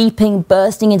began weeping,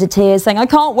 bursting into tears, saying, "I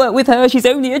can't work with her. She's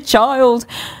only a child."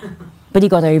 But he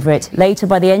got over it. Later,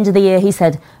 by the end of the year, he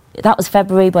said, that was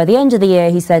February. By the end of the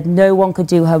year, he said no one could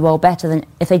do her role better than,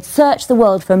 if they'd searched the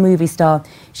world for a movie star,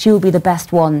 she would be the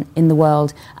best one in the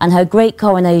world. And her great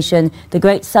coronation, the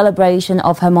great celebration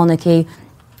of her monarchy,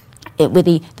 with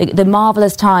the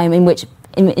marvellous time in which,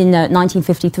 in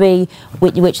 1953,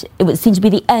 which it would seem to be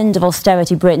the end of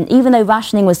austerity Britain. Even though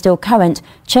rationing was still current,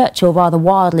 Churchill rather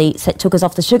wildly took us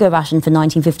off the sugar ration for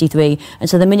 1953, and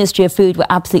so the Ministry of Food were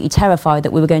absolutely terrified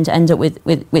that we were going to end up with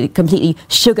completely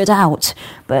sugared out,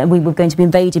 but we were going to be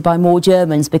invaded by more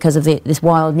Germans because of this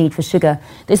wild need for sugar.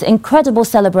 This incredible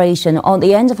celebration, on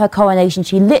the end of her coronation,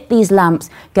 she lit these lamps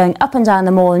going up and down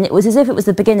the Mall, and it was as if it was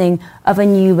the beginning of a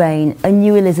new reign, a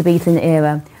new Elizabethan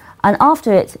era. And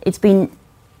after it's been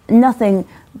nothing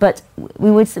but,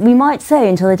 we might say,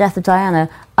 until the death of Diana,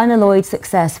 unalloyed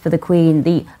success for the Queen.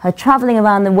 Her travelling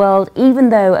around the world, even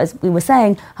though, as we were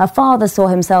saying, her father saw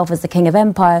himself as the King of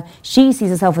Empire, she sees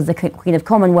herself as the Queen of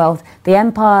Commonwealth. The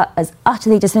Empire has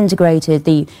utterly disintegrated.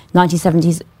 The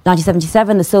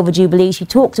 1977, the Silver Jubilee, she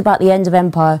talked about the end of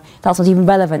Empire. That's not even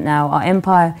relevant now. Our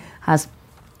Empire has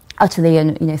utterly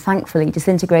and thankfully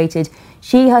disintegrated.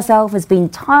 She herself has been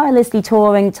tirelessly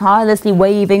touring, tirelessly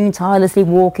waving, tirelessly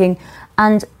walking,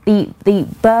 and the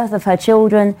birth of her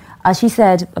children, as she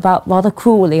said, about rather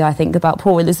cruelly, I think, about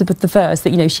poor Elizabeth I,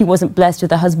 that she wasn't blessed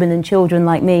with a husband and children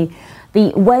like me. The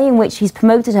way in which she's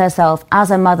promoted herself as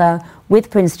a mother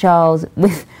with Prince Charles,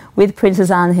 with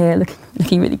Princess Anne here,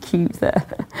 looking really cute there,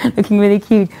 looking really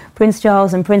cute. Prince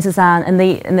Charles and Princess Anne, and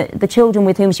the children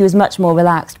with whom she was much more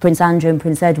relaxed, Prince Andrew and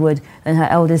Prince Edward, than her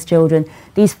eldest children.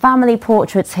 These family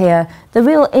portraits here, the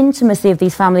real intimacy of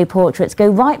these family portraits go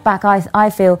right back, I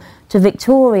feel, to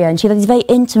Victoria, and she had these very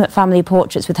intimate family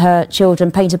portraits with her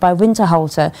children painted by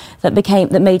Winterhalter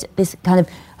that made this kind of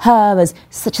her as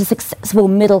such a successful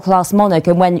middle-class monarch.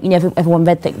 And when everyone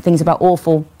read things about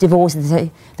awful divorces,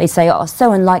 they say, "Oh,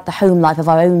 so unlike the home life of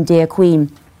our own dear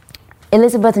Queen."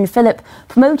 Elizabeth and Philip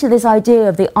promoted this idea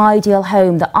of the ideal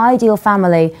home, the ideal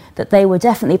family that they were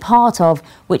definitely part of,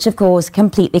 which of course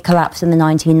completely collapsed in the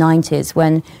 1990s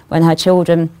when her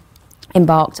children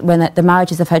embarked, when the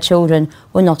marriages of her children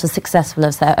were not as successful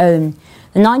as their own.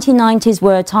 The 1990s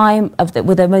were a time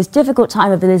were the most difficult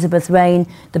time of Elizabeth's reign.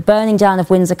 The burning down of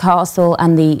Windsor Castle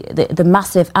and the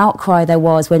massive outcry there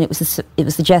was when it was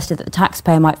suggested that the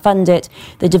taxpayer might fund it,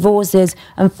 the divorces,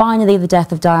 and finally the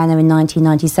death of Diana in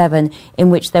 1997, in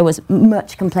which there was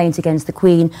much complaint against the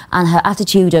Queen, and her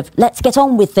attitude of "let's get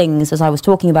on with things," as I was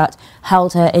talking about,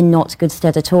 held her in not good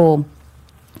stead at all.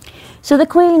 So the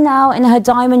Queen now, in her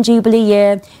Diamond Jubilee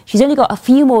year, she's only got a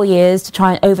few more years to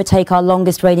try and overtake our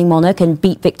longest reigning monarch and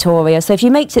beat Victoria. So if she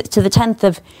makes it to the 10th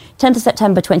of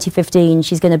September 2015,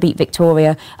 she's going to beat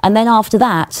Victoria. And then after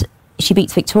that, she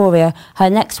beats Victoria.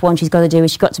 Her next one she's got to do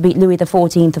is she's got to beat Louis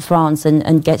XIV of France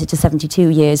and get it to 72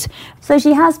 years. So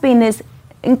she has been this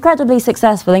incredibly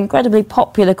successful, incredibly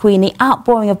popular Queen. The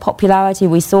outpouring of popularity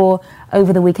we saw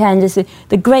over the weekend is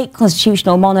the great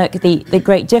constitutional monarch. The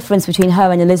great difference between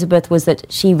her and Elizabeth was that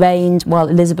she reigned while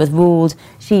Elizabeth ruled.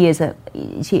 Her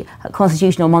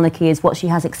constitutional monarchy is what she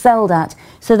has excelled at.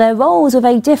 So their roles were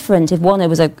very different. If one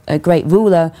was a great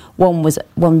ruler, one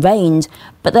reigned.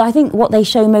 But I think what they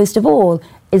show most of all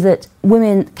is that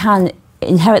women can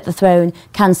inherit the throne,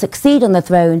 can succeed on the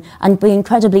throne, and be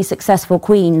incredibly successful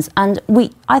queens. And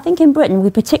I think in Britain, we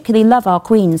particularly love our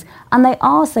queens, and they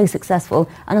are so successful.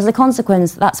 And as a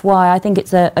consequence, that's why I think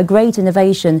it's a great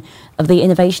innovation at the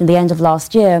end of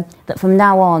last year, that from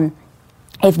now on,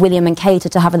 if William and Kate are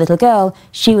to have a little girl,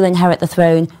 she will inherit the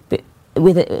throne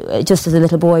with it, just as a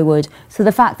little boy would. So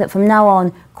the fact that from now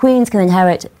on queens can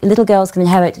inherit, little girls can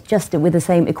inherit just with the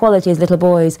same equality as little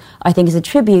boys, I think is a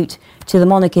tribute to the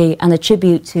monarchy and a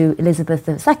tribute to Elizabeth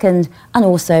II and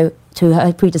also to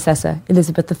her predecessor,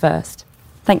 Elizabeth I.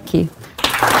 Thank you.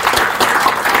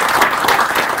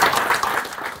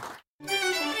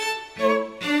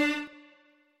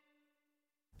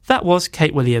 That was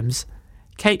Kate Williams.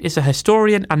 Kate is a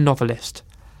historian and novelist.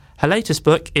 Her latest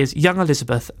book is Young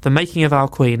Elizabeth, The Making of Our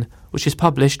Queen, which is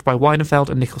published by Wynefeld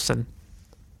and Nicholson.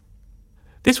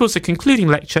 This was the concluding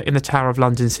lecture in the Tower of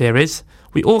London series.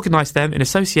 We organised them in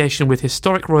association with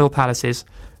Historic Royal Palaces,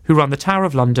 who run the Tower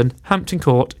of London, Hampton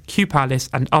Court, Kew Palace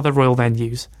and other royal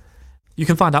venues. You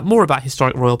can find out more about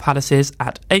Historic Royal Palaces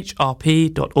at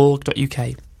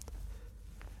hrp.org.uk.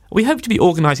 We hope to be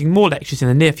organising more lectures in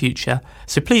the near future,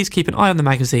 so please keep an eye on the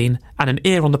magazine and an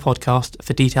ear on the podcast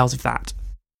for details of that.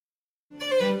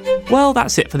 Well,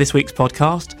 that's it for this week's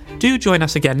podcast. Do join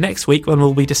us again next week when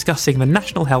we'll be discussing the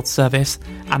National Health Service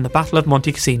and the Battle of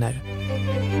Monte Cassino.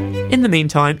 In the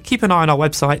meantime, keep an eye on our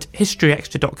website,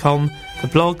 historyextra.com, for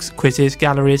blogs, quizzes,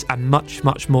 galleries and much,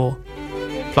 much more.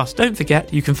 Plus, don't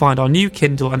forget you can find our new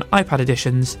Kindle and iPad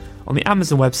editions on the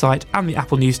Amazon website and the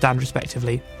Apple newsstand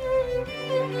respectively.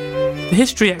 The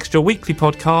History Extra weekly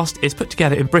podcast is put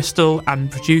together in Bristol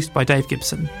and produced by Dave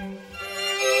Gibson.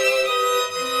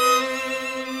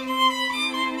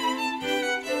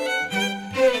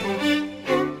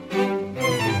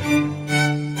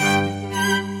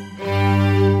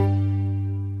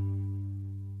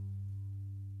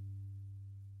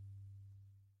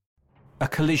 A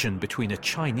collision between a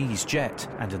Chinese jet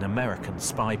and an American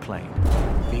spy plane.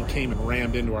 He came and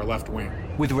rammed into our left wing.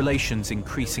 With relations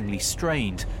increasingly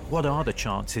strained, what are the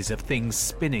chances of things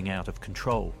spinning out of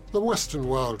control? The Western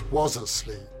world was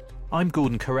asleep. I'm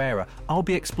Gordon Carrera. I'll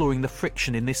be exploring the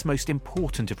friction in this most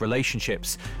important of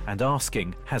relationships and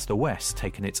asking, has the West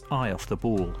taken its eye off the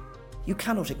ball? You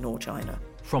cannot ignore China.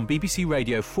 From BBC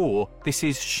Radio 4, this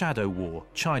is Shadow War,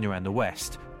 China and the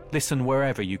West. Listen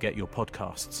wherever you get your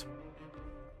podcasts.